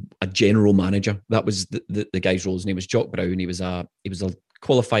 had a general manager. That was the guy's role. His name was Jock Brown. He was a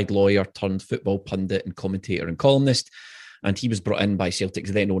qualified lawyer turned football pundit and commentator and columnist. And he was brought in by Celtic's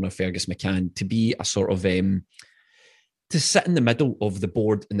then owner, Fergus McCann, to be a sort of, to sit in the middle of the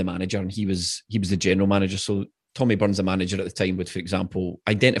board and the manager. And he was the general manager. So Tommy Burns, the manager at the time, would, for example,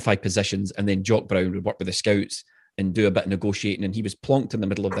 identify positions, and then Jock Brown would work with the scouts and do a bit of negotiating. And he was plonked in the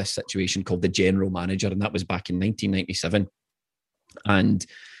middle of this situation called the general manager. And that was back in 1997. And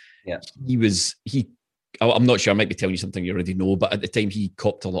I'm not sure, I might be telling you something you already know, but at the time he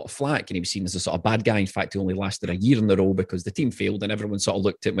copped a lot of flack and he was seen as a sort of bad guy. In fact, he only lasted a year in the role because the team failed, and everyone sort of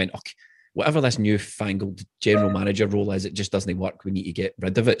looked at it and went, okay, whatever this newfangled general manager role is, it just doesn't work. We need to get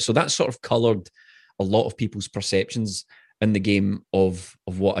rid of it. So that sort of coloured a lot of people's perceptions in the game of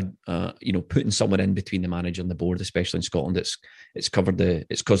what putting someone in between the manager and the board, especially in Scotland. It's caused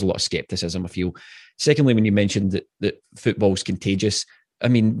a lot of scepticism, I feel. Secondly, when you mentioned that football's contagious, I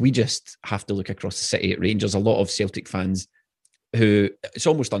mean, we just have to look across the city at Rangers. A lot of Celtic fans who, it's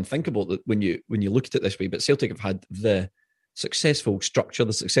almost unthinkable that when you look at it this way, but Celtic have had the successful structure,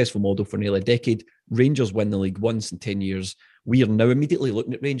 the successful model for nearly a decade. Rangers win the league once in 10 years. We are now immediately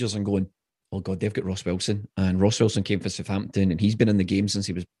looking at Rangers and going, oh God, they've got Ross Wilson. And Ross Wilson came for Southampton and he's been in the game since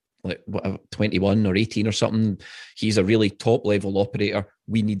he was 21 or 18 or something. He's a really top level operator.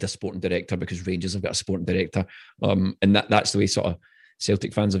 We need a sporting director because Rangers have got a sporting director. And that's the way sort of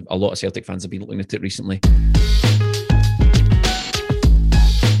a lot of Celtic fans have been looking at it recently.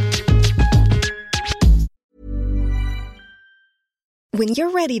 When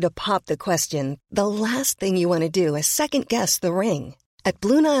you're ready to pop the question, the last thing you want to do is second guess the ring. At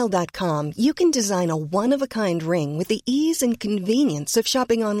BlueNile.com, you can design a one-of-a-kind ring with the ease and convenience of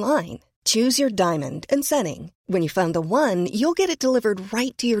shopping online. Choose your diamond and setting. When you find the one, you'll get it delivered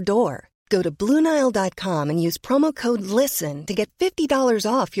right to your door. Go to BlueNile.com and use promo code LISTEN to get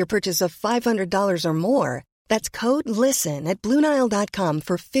 $50 off your purchase of $500 or more. That's code LISTEN at BlueNile.com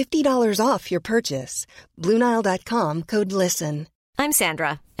for $50 off your purchase. BlueNile.com, code LISTEN. I'm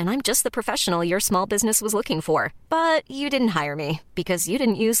Sandra, and I'm just the professional your small business was looking for. But you didn't hire me because you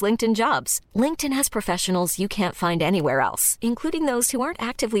didn't use LinkedIn Jobs. LinkedIn has professionals you can't find anywhere else, including those who aren't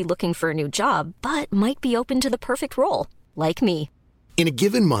actively looking for a new job, but might be open to the perfect role, like me. In a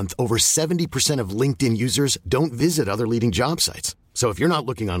given month, over 70% of LinkedIn users don't visit other leading job sites. So if you're not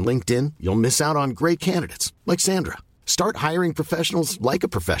looking on LinkedIn, you'll miss out on great candidates like Sandra. Start hiring professionals like a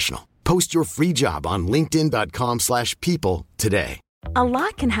professional. Post your free job on linkedin.com/people today. A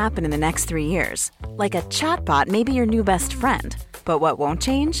lot can happen in the next 3 years. Like a chatbot may be your new best friend. But what won't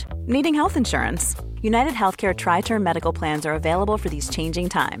change? Needing health insurance. United Healthcare Tri-Term Medical Plans are available for these changing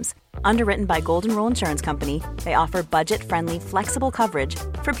times. Underwritten by Golden Rule Insurance Company, they offer budget-friendly, flexible coverage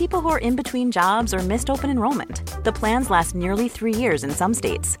for people who are in between jobs or missed open enrollment. The plans last nearly 3 years in some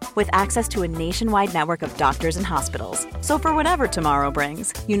states, with access to a nationwide network of doctors and hospitals. So for whatever tomorrow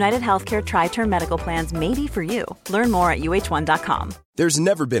brings, United Healthcare Tri-Term Medical Plans may be for you. Learn more at UH1.com. There's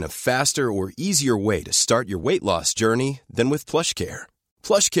never been a faster or easier way to start your weight loss journey than with PlushCare.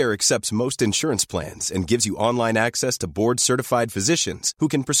 PlushCare accepts most insurance plans and gives you online access to board-certified physicians who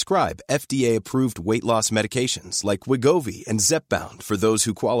can prescribe FDA-approved weight loss medications like Wegovy and Zepbound for those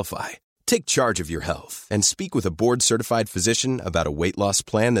who qualify. Take charge of your health and speak with a board-certified physician about a weight loss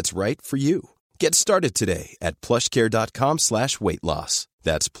plan that's right for you. Get started today at plushcare.com/weight loss.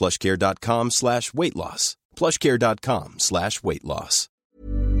 That's plushcare.com/weight loss. plushcare.com/weight loss.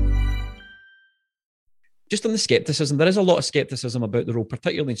 Just on the scepticism, there is a lot of scepticism about the role,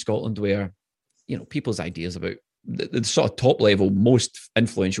 particularly in Scotland, where, people's ideas about the sort of top level, most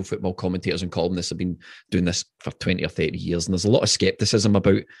influential football commentators and columnists have been doing this for 20 or 30 years. And there's a lot of skepticism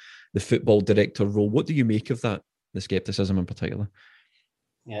about the football director role. What do you make of that, the skepticism in particular?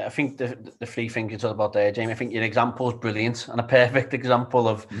 Yeah, I think the three things you talk about there, Jamie, I think your example is brilliant and a perfect example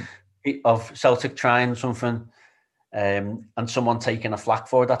of Celtic trying something and someone taking a flak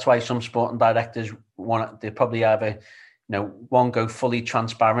for it. That's why some sporting directors they probably either, one, go fully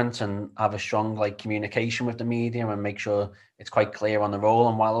transparent and have a strong communication with the media and make sure it's quite clear on the role,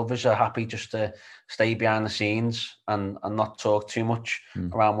 and while others are happy just to stay behind the scenes and not talk too much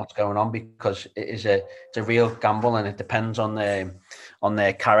around what's going on, because it's a real gamble and it depends on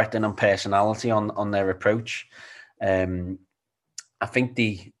their character and personality, on their approach. I think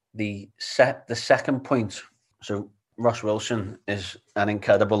the second point, so Ross Wilson is an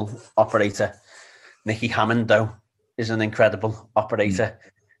incredible operator. Nicky Hammond, though, is an incredible operator.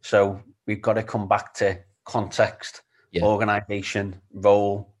 So we've got to come back to context, organisation,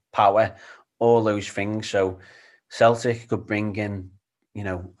 role, power, all those things. So Celtic could bring in,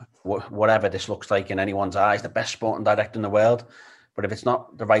 whatever this looks like in anyone's eyes, the best sporting director in the world. But if it's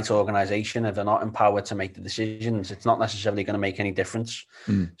not the right organisation, if they're not empowered to make the decisions, it's not necessarily going to make any difference.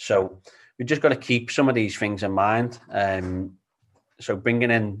 So we've just got to keep some of these things in mind. So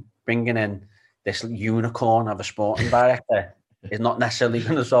bringing in this unicorn of a sporting director is not necessarily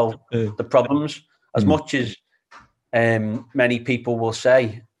going to solve the problems, as much as many people will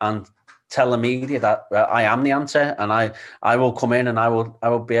say and tell the media that I am the answer and I will come in and I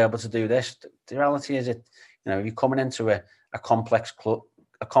will be able to do this. The reality is, you're coming into a complex club,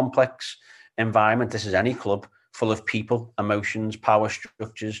 a complex environment. This is any club full of people, emotions, power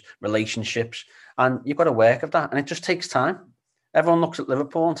structures, relationships, and you've got to work at that, and it just takes time. Everyone looks at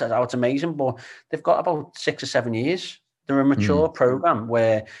Liverpool and says, "Oh, it's amazing," but they've got about 6 or 7 years. They're a mature program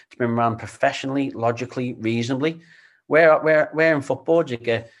where it's been run professionally, logically, reasonably. Where in football do you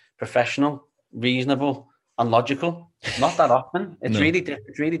get professional, reasonable, and logical? Not that often. It's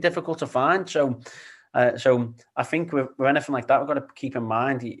really difficult to find. So I think with anything like that, we've got to keep in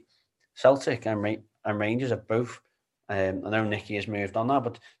mind Celtic and Rangers are both. I know Nicky has moved on now,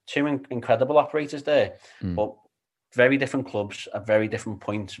 but two incredible operators there, but very different clubs at very different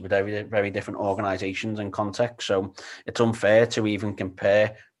points with very, very different organisations and contexts. So it's unfair to even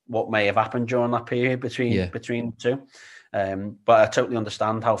compare what may have happened during that period between the two. But I totally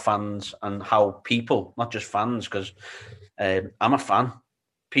understand how fans and how people, not just fans, because I'm a fan.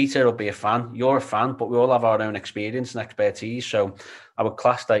 Peter will be a fan. You're a fan, but we all have our own experience and expertise. So I would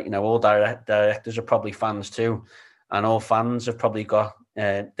class that, all directors are probably fans too. And all fans have probably got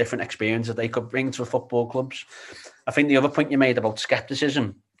different experiences they could bring to football clubs. I think the other point you made about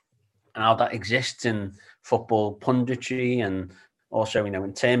scepticism and how that exists in football punditry, and also,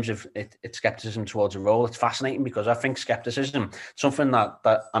 in terms of its scepticism towards a role, it's fascinating because I think scepticism, something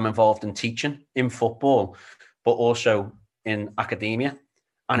that I'm involved in teaching in football, but also in academia.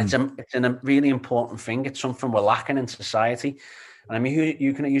 And it's a really important thing. It's something we're lacking in society. And I mean,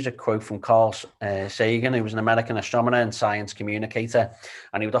 you can use a quote from Carl Sagan, who was an American astronomer and science communicator.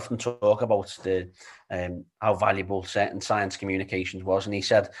 And he would often talk about how valuable certain science communications was. And he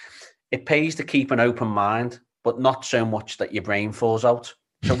said, it pays to keep an open mind, but not so much that your brain falls out.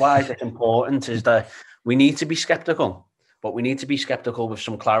 So why is it important is that we need to be skeptical, but we need to be skeptical with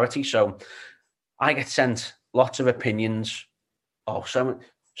some clarity. So I get sent lots of opinions. Oh,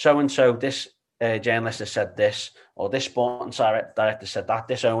 so-and-so, this journalist has said this, or this sporting director said that,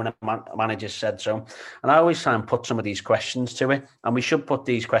 this owner manager said so. And I always try and put some of these questions to it. And we should put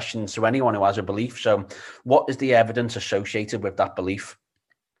these questions to anyone who has a belief. So what is the evidence associated with that belief?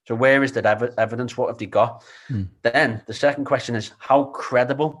 So where is that evidence? What have they got? Then the second question is, how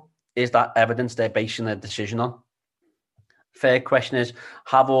credible is that evidence they're basing their decision on? Third question is,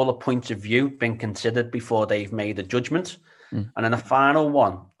 have all the points of view been considered before they've made a judgment? And then the final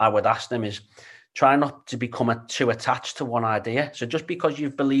one I would ask them is, try not to become too attached to one idea. So just because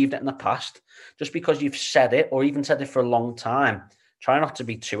you've believed it in the past, just because you've said it or even said it for a long time, try not to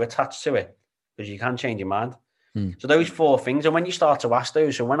be too attached to it, because you can change your mind. So those four things. And when you start to ask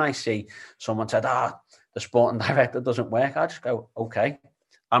those, so when I see someone said, the sporting director doesn't work, I just go, okay,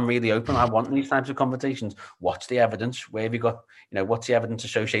 I'm really open. I want these types of conversations. What's the evidence? Where have you got, what's the evidence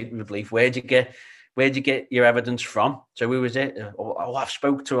associated with belief? Where'd you get your evidence from? So who was it? Oh, I've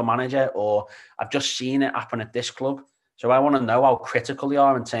spoke to a manager, or I've just seen it happen at this club. So I want to know how critical they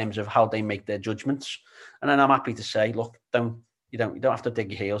are in terms of how they make their judgments. And then I'm happy to say, look, you don't have to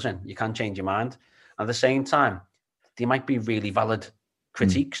dig your heels in. You can change your mind. At the same time, they might be really valid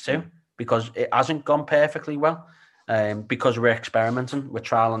critiques too, because it hasn't gone perfectly well. because we're experimenting, we're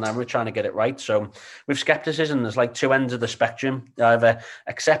trial and error, we're trying to get it right. So with skepticism, there's like two ends of the spectrum. You either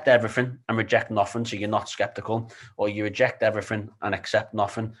accept everything and reject nothing, so you're not skeptical, or you reject everything and accept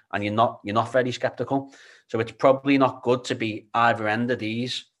nothing, and you're not very skeptical. So it's probably not good to be either end of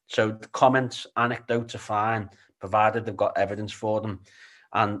these. So the comments, anecdotes are fine, provided they've got evidence for them.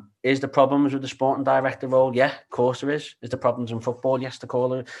 And is there problems with the sporting director role? Yeah, of course there is. Is there problems in football? Yes, of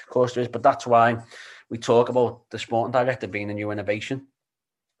course there is. But that's why we talk about the sporting director being a new innovation.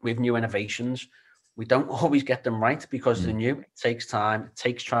 With new innovations, we don't always get them right because they're new. It takes time. It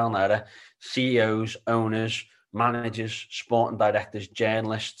takes trial and error. CEOs, owners, managers, sporting directors,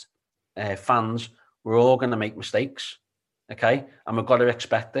 journalists, fans, we're all going to make mistakes, okay? And we've got to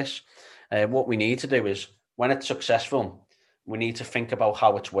expect this. What we need to do is, when it's successful, we need to think about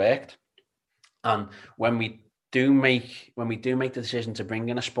how it's worked. And when we do make the decision to bring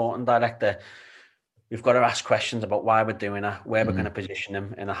in a sporting director, we've got to ask questions about why we're doing it, where we're going to position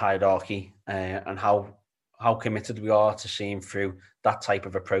them in a hierarchy, and how committed we are to seeing through that type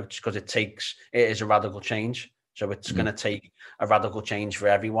of approach, because it is a radical change. So it's going to take a radical change for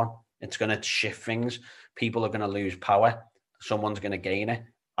everyone. It's going to shift things. People are going to lose power. Someone's going to gain it.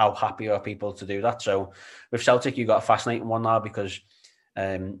 How happy are people to do that? So with Celtic, you've got a fascinating one now, because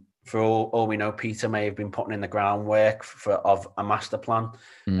for all we know, Peter may have been putting in the groundwork of a master plan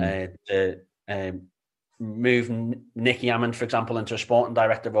to move Nicky Hammond, for example, into a sporting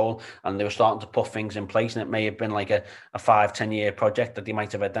director role, and they were starting to put things in place, and it may have been like a 5-10 year project that they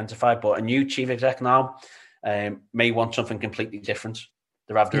might have identified. But a new chief exec now may want something completely different.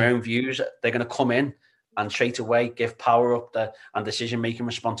 They have their own views. They're going to come in and straight away give power up and decision-making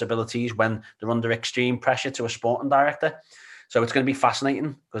responsibilities when they're under extreme pressure to a sporting director. So it's going to be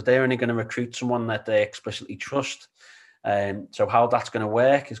fascinating, because they're only going to recruit someone that they explicitly trust. So how that's going to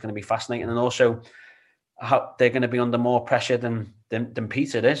work is going to be fascinating. And also how they're going to be under more pressure than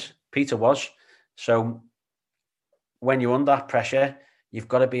Peter was. So when you're under that pressure, you've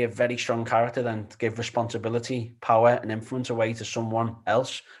got to be a very strong character then to give responsibility, power and influence away to someone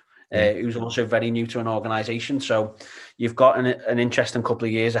else who's also very new to an organisation. So you've got an interesting couple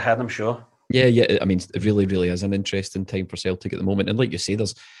of years ahead, I'm sure. Yeah. I mean, it really, really is an interesting time for Celtic at the moment. And like you say,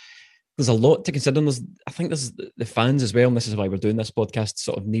 there's a lot to consider. I think there's the fans as well, and this is why we're doing this podcast,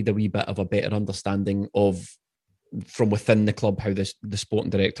 sort of need a wee bit of a better understanding of, from within the club, how the sporting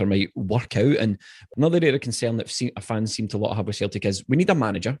director might work out. And another area of concern that fans seem to a lot have with Celtic is we need a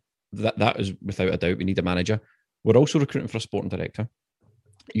manager. That is without a doubt, we need a manager. We're also recruiting for a sporting director.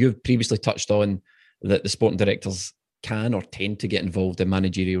 You've previously touched on that the sporting directors can or tend to get involved in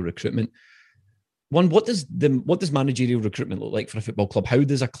managerial recruitment. One, what does managerial recruitment look like for a football club? How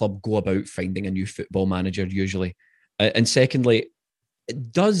does a club go about finding a new football manager usually? And secondly,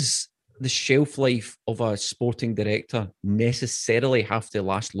 does the shelf life of a sporting director necessarily have to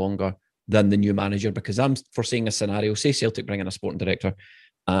last longer than the new manager? Because I'm foreseeing a scenario, say Celtic bring in a sporting director,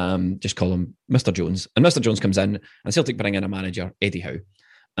 just call him Mr. Jones, and Mr. Jones comes in and Celtic bring in a manager, Eddie Howe,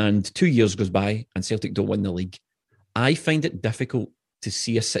 and 2 years goes by and Celtic don't win the league. I find it difficult to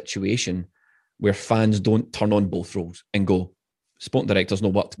see a situation where fans don't turn on both roles and go, sporting director's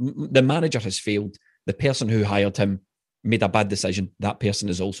not worked. The manager has failed. The person who hired him made a bad decision. That person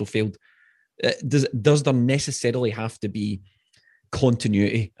has also failed. Does there necessarily have to be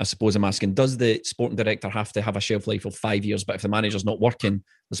continuity? I suppose I'm asking, does the sporting director have to have a shelf life of 5 years, but if the manager's not working,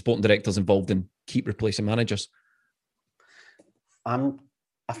 the sporting director's involved in keep replacing managers?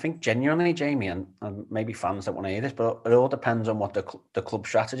 I think genuinely, Jamie, and maybe fans that want to hear this, but it all depends on what the club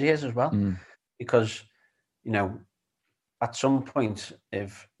strategy is as well. Because, at some point,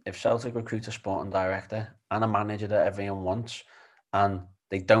 if Celtic recruit a sporting director and a manager that everyone wants, and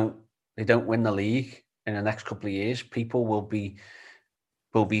they don't win the league in the next couple of years, people will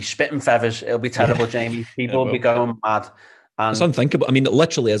be spitting feathers. It'll be terrible, Jamie. People will be going mad. And it's unthinkable. I mean, it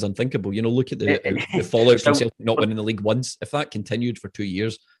literally is unthinkable. Look at the fallout from Celtic not winning the league once. If that continued for 2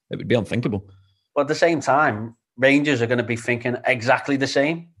 years, it would be unthinkable. But at the same time, Rangers are going to be thinking exactly the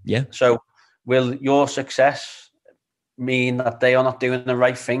same. Yeah. So will your success mean that they are not doing the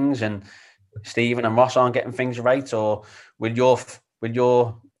right things and Stephen and Ross aren't getting things right? Or will your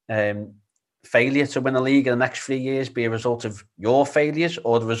failure to win the league in the next 3 years be a result of your failures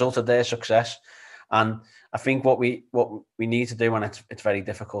or the result of their success? And I think what we need to do, and it's very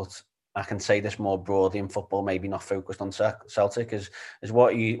difficult, I can say this more broadly in football, maybe not focused on Celtic, is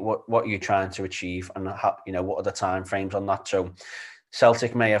what are you trying to achieve, and how, what are the time frames on that? So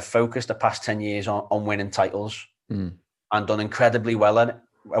Celtic may have focused the past 10 years on winning titles and done incredibly well at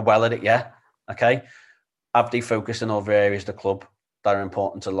it. Yeah, okay. Have they focused in other areas of the club? that are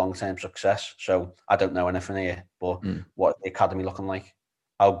important to long-term success. So I don't know anything here, but what the academy looking like?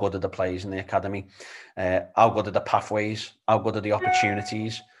 How good are the players in the academy? How good are the pathways? How good are the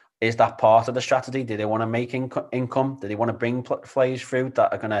opportunities? Is that part of the strategy? Do they want to make income? Do they want to bring players through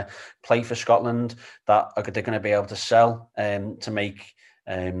that are going to play for Scotland, that they're going to be able to sell to make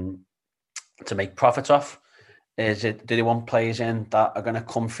profits off? Do they want players in that are going to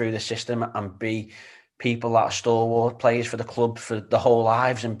come through the system and be people that are stalwart players for the club for the whole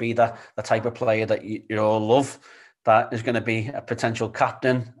lives, and be the type of player that you all love, that is going to be a potential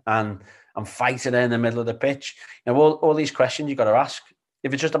captain and fighting in the middle of the pitch? All these questions you've got to ask.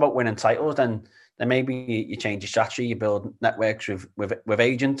 If it's just about winning titles, then maybe you change your strategy, you build networks with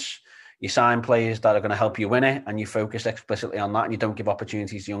agents, you sign players that are going to help you win it, and you focus explicitly on that, and you don't give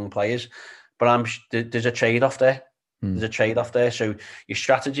opportunities to young players. But there's a trade-off there. There's a trade-off there. So your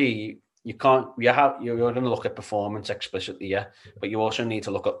strategy, you're going to look at performance explicitly, yeah, but you also need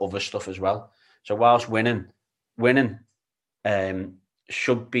to look at other stuff as well. So whilst winning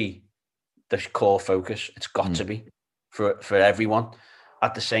should be the core focus, it's got to be for everyone.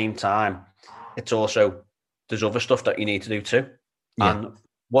 At the same time, it's also, there's other stuff that you need to do too. Yeah. And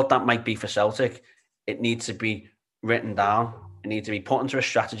what that might be for Celtic, it needs to be written down. It needs to be put into a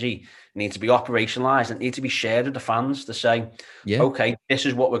strategy. It needs to be operationalized. It needs to be shared with the fans to say, okay, this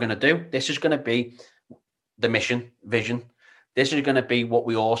is what we're going to do. This is going to be the mission, vision. This is going to be what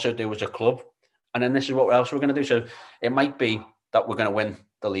we also do as a club. And then this is what else we're going to do. So it might be that we're going to win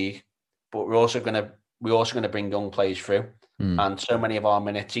the league, but we're also going to bring young players through. And so many of our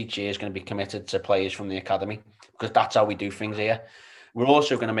minutes each year is going to be committed to players from the academy, because that's how we do things here. We're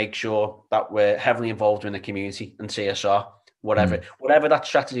also going to make sure that we're heavily involved in the community and CSR, whatever that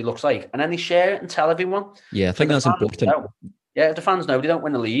strategy looks like. And then they share it and tell everyone. Yeah, I think that's important. The fans know they don't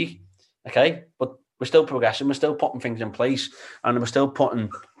win the league, okay? But we're still progressing. We're still putting things in place. And we're still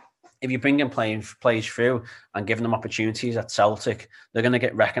if you bring in players through and giving them opportunities at Celtic, they're going to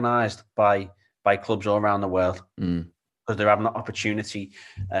get recognised by clubs all around the world. Because they're having an opportunity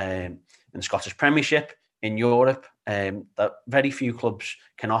in Scottish Premiership, in Europe, that very few clubs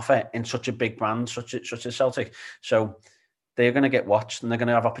can offer in such a big brand, such as Celtic. So they're going to get watched, and they're going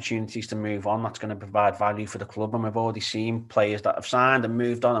to have opportunities to move on. That's going to provide value for the club. And we've already seen players that have signed and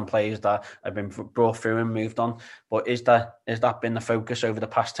moved on, and players that have been brought through and moved on. But is that been the focus over the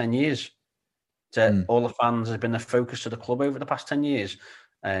past 10 years? All the fans has been the focus of the club over the past 10 years.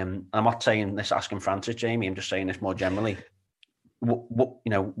 I'm not saying this asking Francis, Jamie. I'm just saying this more generally.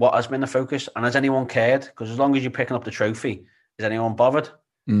 What has been the focus, and has anyone cared? Because as long as you're picking up the trophy, is anyone bothered?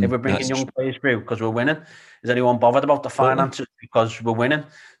 If we're bringing young players through because we're winning, is anyone bothered about the finances because we're winning?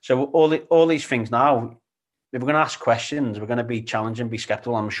 So all these things now, if we're going to ask questions, we're going to be challenging, be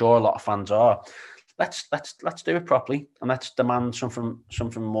skeptical. I'm sure a lot of fans are. Let's do it properly, and let's demand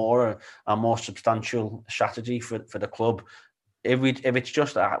something more, a more substantial strategy for the club. If it's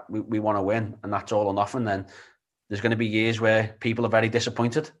just that we want to win and that's all or nothing, then there's going to be years where people are very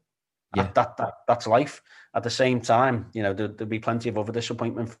disappointed. Yeah, that's life. At the same time, there'll be plenty of other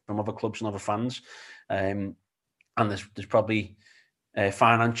disappointment from other clubs and other fans, and there's probably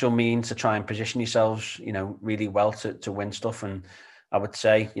financial means to try and position yourselves, really well to win stuff. And I would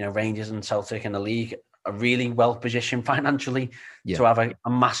say, Rangers and Celtic in the league are really well positioned financially to have a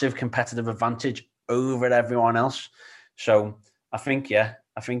massive competitive advantage over everyone else. So I think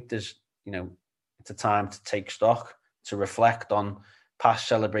there's, it's a time to take stock, to reflect on past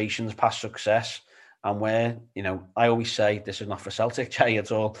celebrations, past success, and where, I always say, this is not for Celtic, Jay,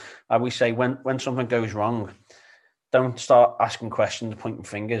 at all. I always say when something goes wrong, don't start asking questions, pointing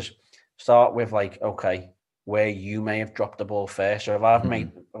fingers. Start with okay, where you may have dropped the ball first. So if I've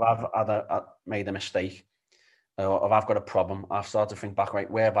made a mistake, or if I've got a problem, I've started to think back, right,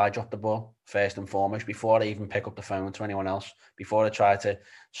 where have I dropped the ball first and foremost, before I even pick up the phone to anyone else, before I try to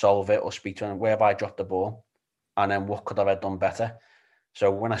solve it or speak to them, where have I dropped the ball? And then what could I have done better? So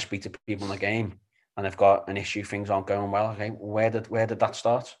when I speak to people in the game and they've got an issue, things aren't going well, okay, where did that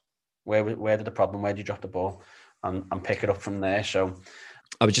start? Where did the problem, where did you drop the ball? And pick it up from there. So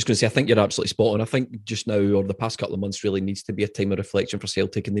I was just going to say, I think you're absolutely spot on. I think just now, or the past couple of months, really needs to be a time of reflection for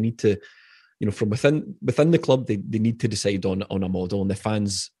Celtic, and they need to, from within the club, they need to decide on a model. And the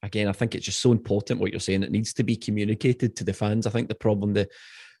fans, again, I think it's just so important what you're saying. It needs to be communicated to the fans. I think the problem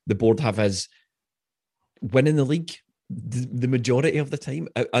the board have is winning the league. The majority of the time,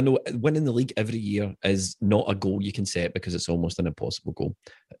 I know winning the league every year is not a goal you can set, because it's almost an impossible goal,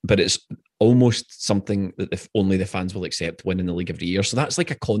 but it's almost something that only the fans will accept, winning the league every year. So that's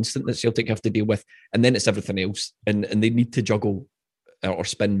like a constant that Celtic have to deal with, and then it's everything else, and they need to juggle or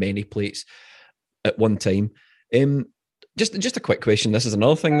spin many plates at one time. Just a quick question. This is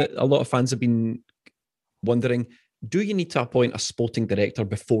another thing that a lot of fans have been wondering. Do you need to appoint a sporting director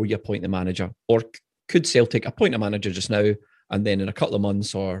before you appoint the manager? Or could Celtic appoint a manager just now and then in a couple of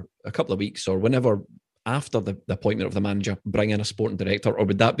months or a couple of weeks or whenever after the appointment of the manager, bring in a sporting director? Or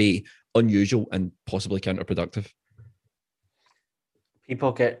would that be unusual and possibly counterproductive?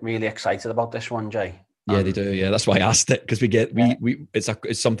 People get really excited about this one, Jay. Yeah, they do. Yeah, that's why I asked it, because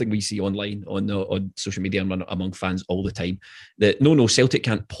it's something we see online on social media and among fans all the time. That no, Celtic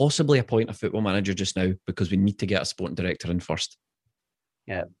can't possibly appoint a football manager just now because we need to get a sporting director in first.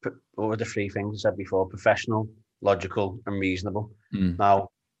 Yeah, what were the three things I said before? Professional, logical, and reasonable. Now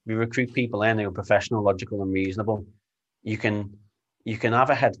we recruit people in who are professional, logical, and reasonable. You can have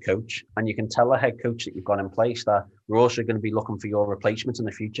a head coach, and you can tell the head coach that you've got in place that we're also going to be looking for your replacements in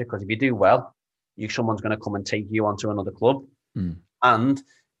the future, because if you do well, someone's going to come and take you onto another club. And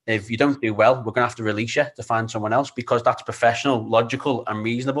if you don't do well, we're going to have to release you to find someone else, because that's professional, logical, and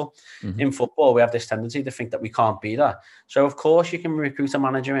reasonable. In football, we have this tendency to think that we can't be that. So, of course, you can recruit a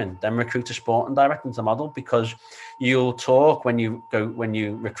manager in, then recruit a sporting director into the model, because you'll talk when you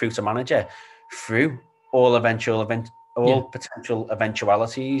recruit a manager through all potential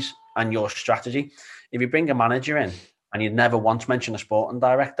eventualities and your strategy. If you bring a manager in and you never once mention a sporting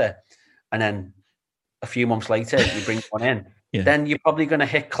director, and then a few months later you bring one in, then you're probably going to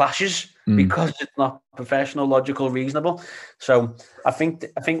hit clashes because it's not professional, logical, reasonable. So I think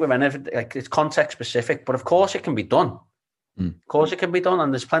with anything, like, it's context specific, but of course it can be done. Of course it can be done,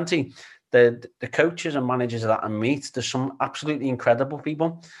 and there's plenty. The coaches and managers that I meet, there's some absolutely incredible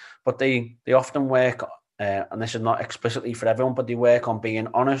people, but they often work. And this is not explicitly for everyone, but they work on being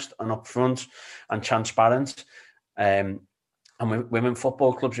honest and upfront and transparent. And women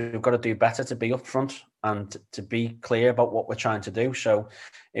football clubs, we've got to do better to be upfront and to be clear about what we're trying to do. So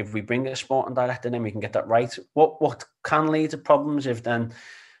if we bring a sporting director in, we can get that right. What can lead to problems if then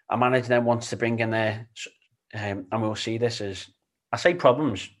a manager then wants to bring in there, and we'll see this as, I say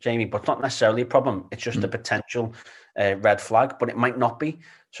problems, Jamie, but not necessarily a problem. It's just a potential red flag, but it might not be.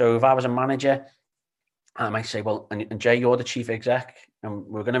 So if I was a manager, I might say, well, and Jay, you're the chief exec, and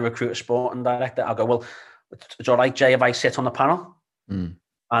we're going to recruit a sporting director. I'll go, well, it's all right, Jay, if I sit on the panel.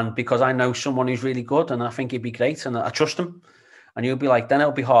 And because I know someone who's really good and I think he'd be great and I trust him. And you'll be like, then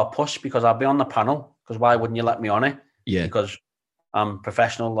it'll be hard push because I'll be on the panel, because why wouldn't you let me on it? Yeah. Because I'm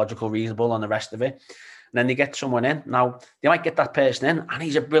professional, logical, reasonable, and the rest of it. And then they get someone in. Now, they might get that person in and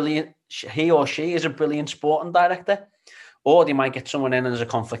he or she is a brilliant sporting director. Or they might get someone in and there's a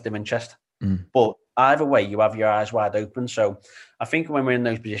conflict of interest. But either way, you have your eyes wide open. So I think when we're in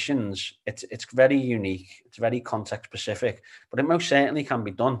those positions, it's very unique. It's very context specific, but it most certainly can be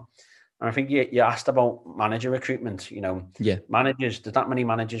done. And I think you asked about manager recruitment. Managers, there's that many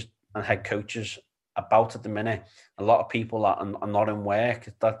managers and head coaches about at the minute. A lot of people that are not in work,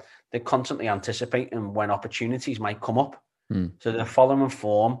 that they're constantly anticipating when opportunities might come up. So they're following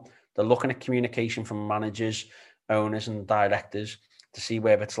form. They're looking at communication from managers, owners, and directors to see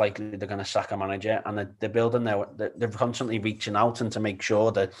whether it's likely they're going to sack a manager, and they're building they're constantly reaching out and to make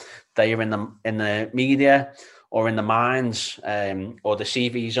sure that they are in the media or in the minds, or the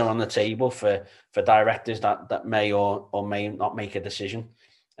CVs are on the table for directors that may or may not make a decision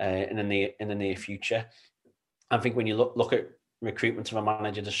in the near future. I think when you look at recruitment of a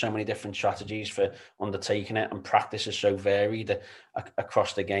manager, there's so many different strategies for undertaking it, and practice is so varied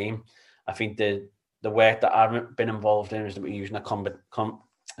across the game. I think the work that I've been involved in is that we're using a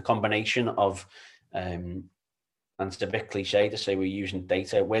combination of, and it's a bit cliche to say we're using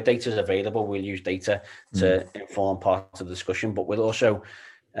data. Where data is available, we'll use data to inform part of the discussion, but we'll also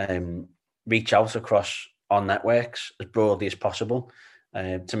reach out across our networks as broadly as possible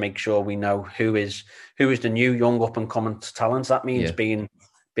to make sure we know who is the new young up and coming talent. That means being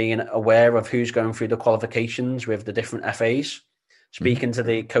aware of who's going through the qualifications with the different FAs. Speaking to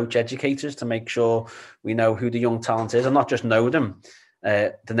the coach educators to make sure we know who the young talent is, and not just know them,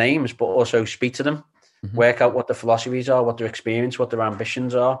 the names, but also speak to them, work out what their philosophies are, what their experience, what their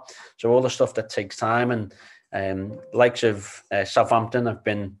ambitions are. So all the stuff that takes time, and likes of Southampton have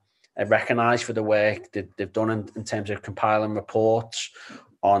been recognised for the work that they've done in terms of compiling reports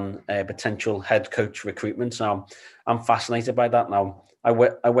on potential head coach recruitment. So I'm fascinated by that. Now, I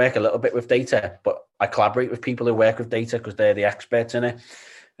work a little bit with data, but I collaborate with people who work with data because they're the experts in it.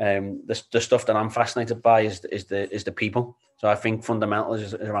 The stuff that I'm fascinated by is the people. So I think fundamentals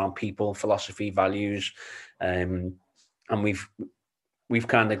is around people, philosophy, values, and we've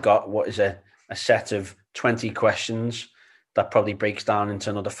kind of got what is a set of 20 questions that probably breaks down into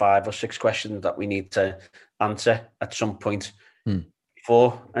another 5 or 6 questions that we need to answer at some point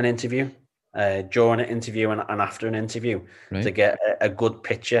before an interview. during an interview and after an interview to get a good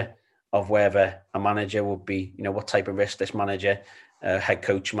picture of whether a manager would be, what type of risk this manager, head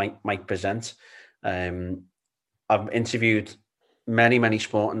coach might present. I've interviewed many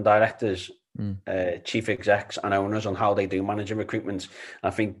sporting directors, chief execs and owners on how they do manager recruitment. I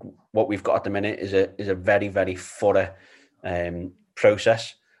think what we've got at the minute is a very, very thorough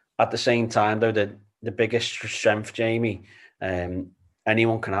process. At the same time, though, the biggest strength, Jamie,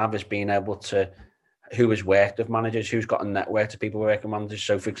 anyone can have is being able to, who has worked with managers, who's got a network of people working with managers.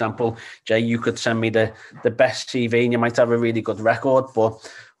 So, for example, Jay, you could send me the best CV and you might have a really good record,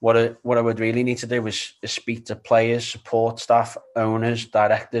 but what I would really need to do is speak to players, support staff, owners,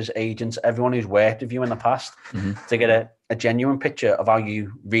 directors, agents, everyone who's worked with you in the past to get a genuine picture of how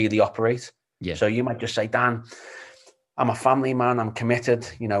you really operate. Yeah. So you might just say, Dan, I'm a family man, I'm committed,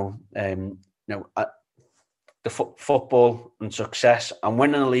 the football and success and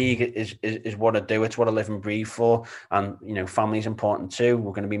winning a league is what I do. It's what I live and breathe for. And, family's important too.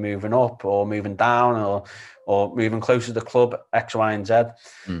 We're going to be moving up or moving down or moving closer to the club, X, Y, and Z.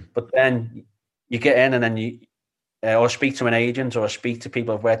 But then you get in and then you, or speak to an agent or speak to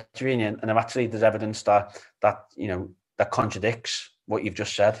people who've worked with you, and actually there's evidence that contradicts what you've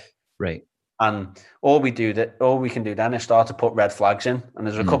just said. Right. And all we can do then is start to put red flags in. And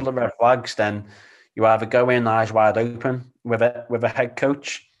there's a couple of red flags, then you either go in eyes wide open with a head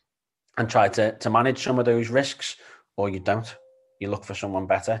coach and try to manage some of those risks, or you don't. You look for someone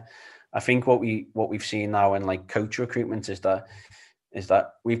better. I think what we've seen now in like coach recruitment is that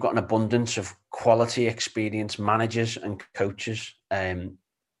we've got an abundance of quality, experienced managers and coaches in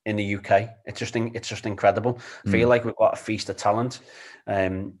the UK. It's just incredible. I feel like we've got a feast of talent.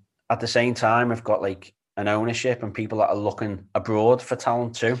 At the same time, we've got like an ownership and people that are looking abroad for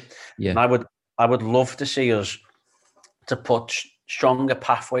talent too. Yeah. And I would love to see us to put stronger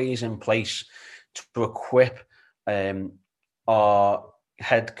pathways in place to equip our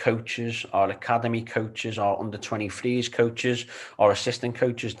head coaches, our academy coaches, our under-23s coaches, our assistant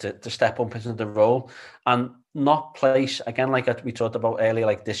coaches to step up into the role and not place, again, like we talked about earlier,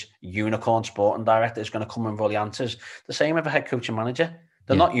 like this unicorn sporting director is going to come and all the answers. The same with a head coach and manager.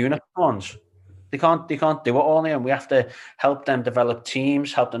 They're not unicorns. They can't do it all now, and we have to help them develop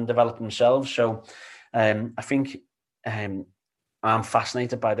teams, help them develop themselves. So I think I'm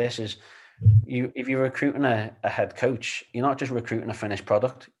fascinated by this is if you're recruiting a head coach, you're not just recruiting a finished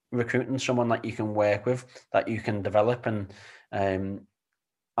product, you're recruiting someone that you can work with, that you can develop. And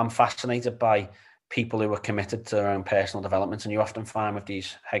I'm fascinated by people who are committed to their own personal development. And you often find with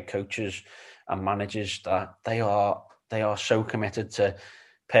these head coaches and managers that they are so committed to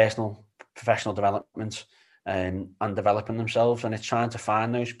professional development and developing themselves, and it's trying to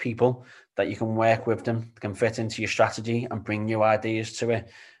find those people that you can work with them, can fit into your strategy and bring new ideas to it.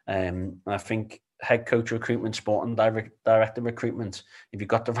 And I think head coach recruitment, sporting director recruitment, if you've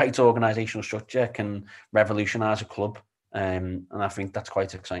got the right organisational structure, can revolutionise a club, and I think that's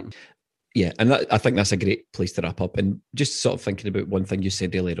quite exciting. Yeah, and I think that's a great place to wrap up. And just sort of thinking about one thing you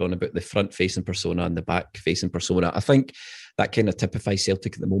said earlier on about the front-facing persona and the back-facing persona, I think that kind of typifies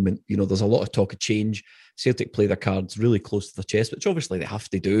Celtic at the moment. There's a lot of talk of change. Celtic play their cards really close to their chest, which obviously they have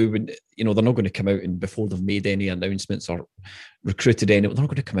to do. And, they're not going to come out and before they've made any announcements or recruited anyone, they're not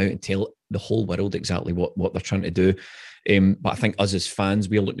going to come out and tell the whole world exactly what they're trying to do. But I think us as fans,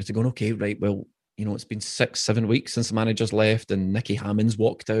 we're looking to go, okay, right, well, it's been 6-7 weeks since the manager's left and Nicky Hammond's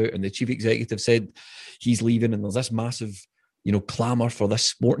walked out and the chief executive said he's leaving, and there's this massive, clamour for this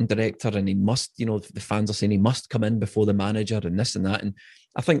sporting director, and he must, the fans are saying he must come in before the manager and this and that. And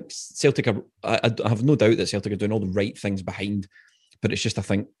I think Celtic I have no doubt that Celtic are doing all the right things behind, but it's just, I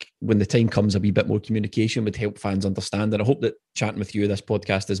think when the time comes, a wee bit more communication would help fans understand. And I hope that chatting with you, this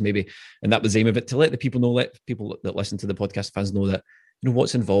podcast is maybe, and that was the aim of it, to let people that listen to the podcast, fans know that,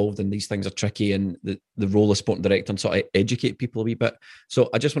 what's involved, and these things are tricky, and the role of sporting director, and sort of educate people a wee bit. So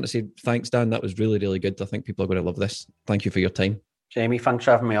I just want to say thanks, Dan. That was really, really good. I think people are going to love this. Thank you for your time. Jamie, thanks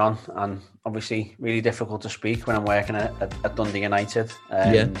for having me on. And obviously really difficult to speak when I'm working at Dundee United.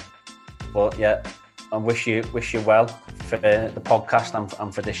 But yeah, I wish you well for the podcast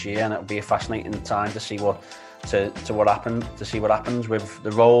and for this year. And it'll be a fascinating time to see what happens with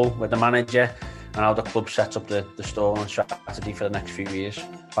the role, with the manager, and how the club sets up the store and strategy for the next few years.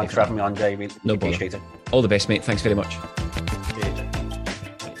 Thanks for having me on, Jay. Really appreciate it. All the best, mate. Thanks very much. Cheers.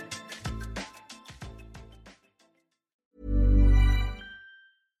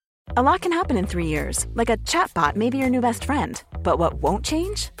 A lot can happen in 3 years, like a chatbot may be your new best friend. But what won't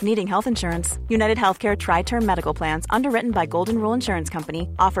change? Needing health insurance. United Healthcare Tri-Term Medical Plans, underwritten by Golden Rule Insurance Company,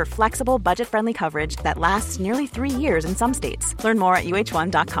 offer flexible, budget-friendly coverage that lasts nearly 3 years in some states. Learn more at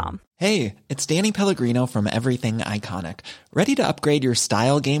uh1.com. Hey, it's Danny Pellegrino from Everything Iconic. Ready to upgrade your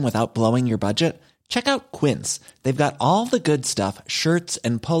style game without blowing your budget? Check out Quince. They've got all the good stuff, shirts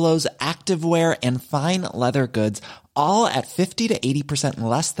and polos, activewear, and fine leather goods, all at 50 to 80%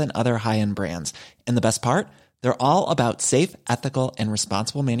 less than other high-end brands. And the best part? They're all about safe, ethical, and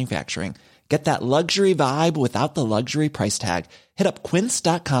responsible manufacturing. Get that luxury vibe without the luxury price tag. Hit up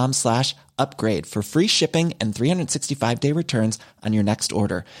quince.com/upgrade for free shipping and 365-day returns on your next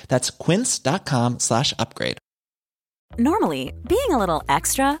order. That's quince.com/upgrade. Normally, being a little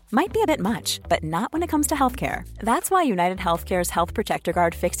extra might be a bit much, but not when it comes to healthcare. That's why United Healthcare's Health Protector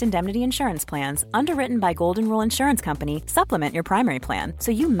Guard fixed indemnity insurance plans, underwritten by Golden Rule Insurance Company, supplement your primary plan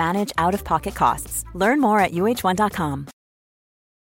so you manage out-of-pocket costs. Learn more at UH1.com.